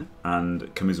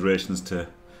 and commiserations to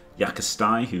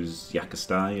Yaquestay, who's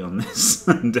Yaquestay on this,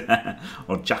 and,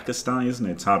 or Jackestay, isn't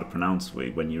it? It's hard to pronounce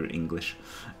when you're English.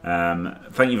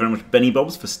 Thank you very much, Benny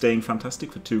Bobs, for staying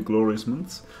fantastic for 2 glorious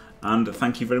months. And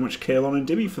thank you very much, Caolan and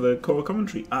Dimmy, for the core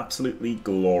commentary. Absolutely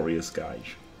glorious, guys.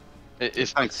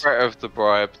 It's the threat of the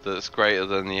bribe that's greater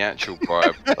than the actual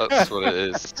bribe. That's what it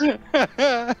is.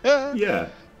 Yeah.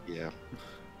 Yeah.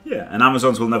 Yeah, and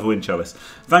Amazons will never win Chalice.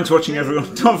 Thanks for watching,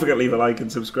 everyone. Don't forget to leave a like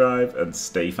and subscribe, and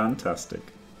stay fantastic.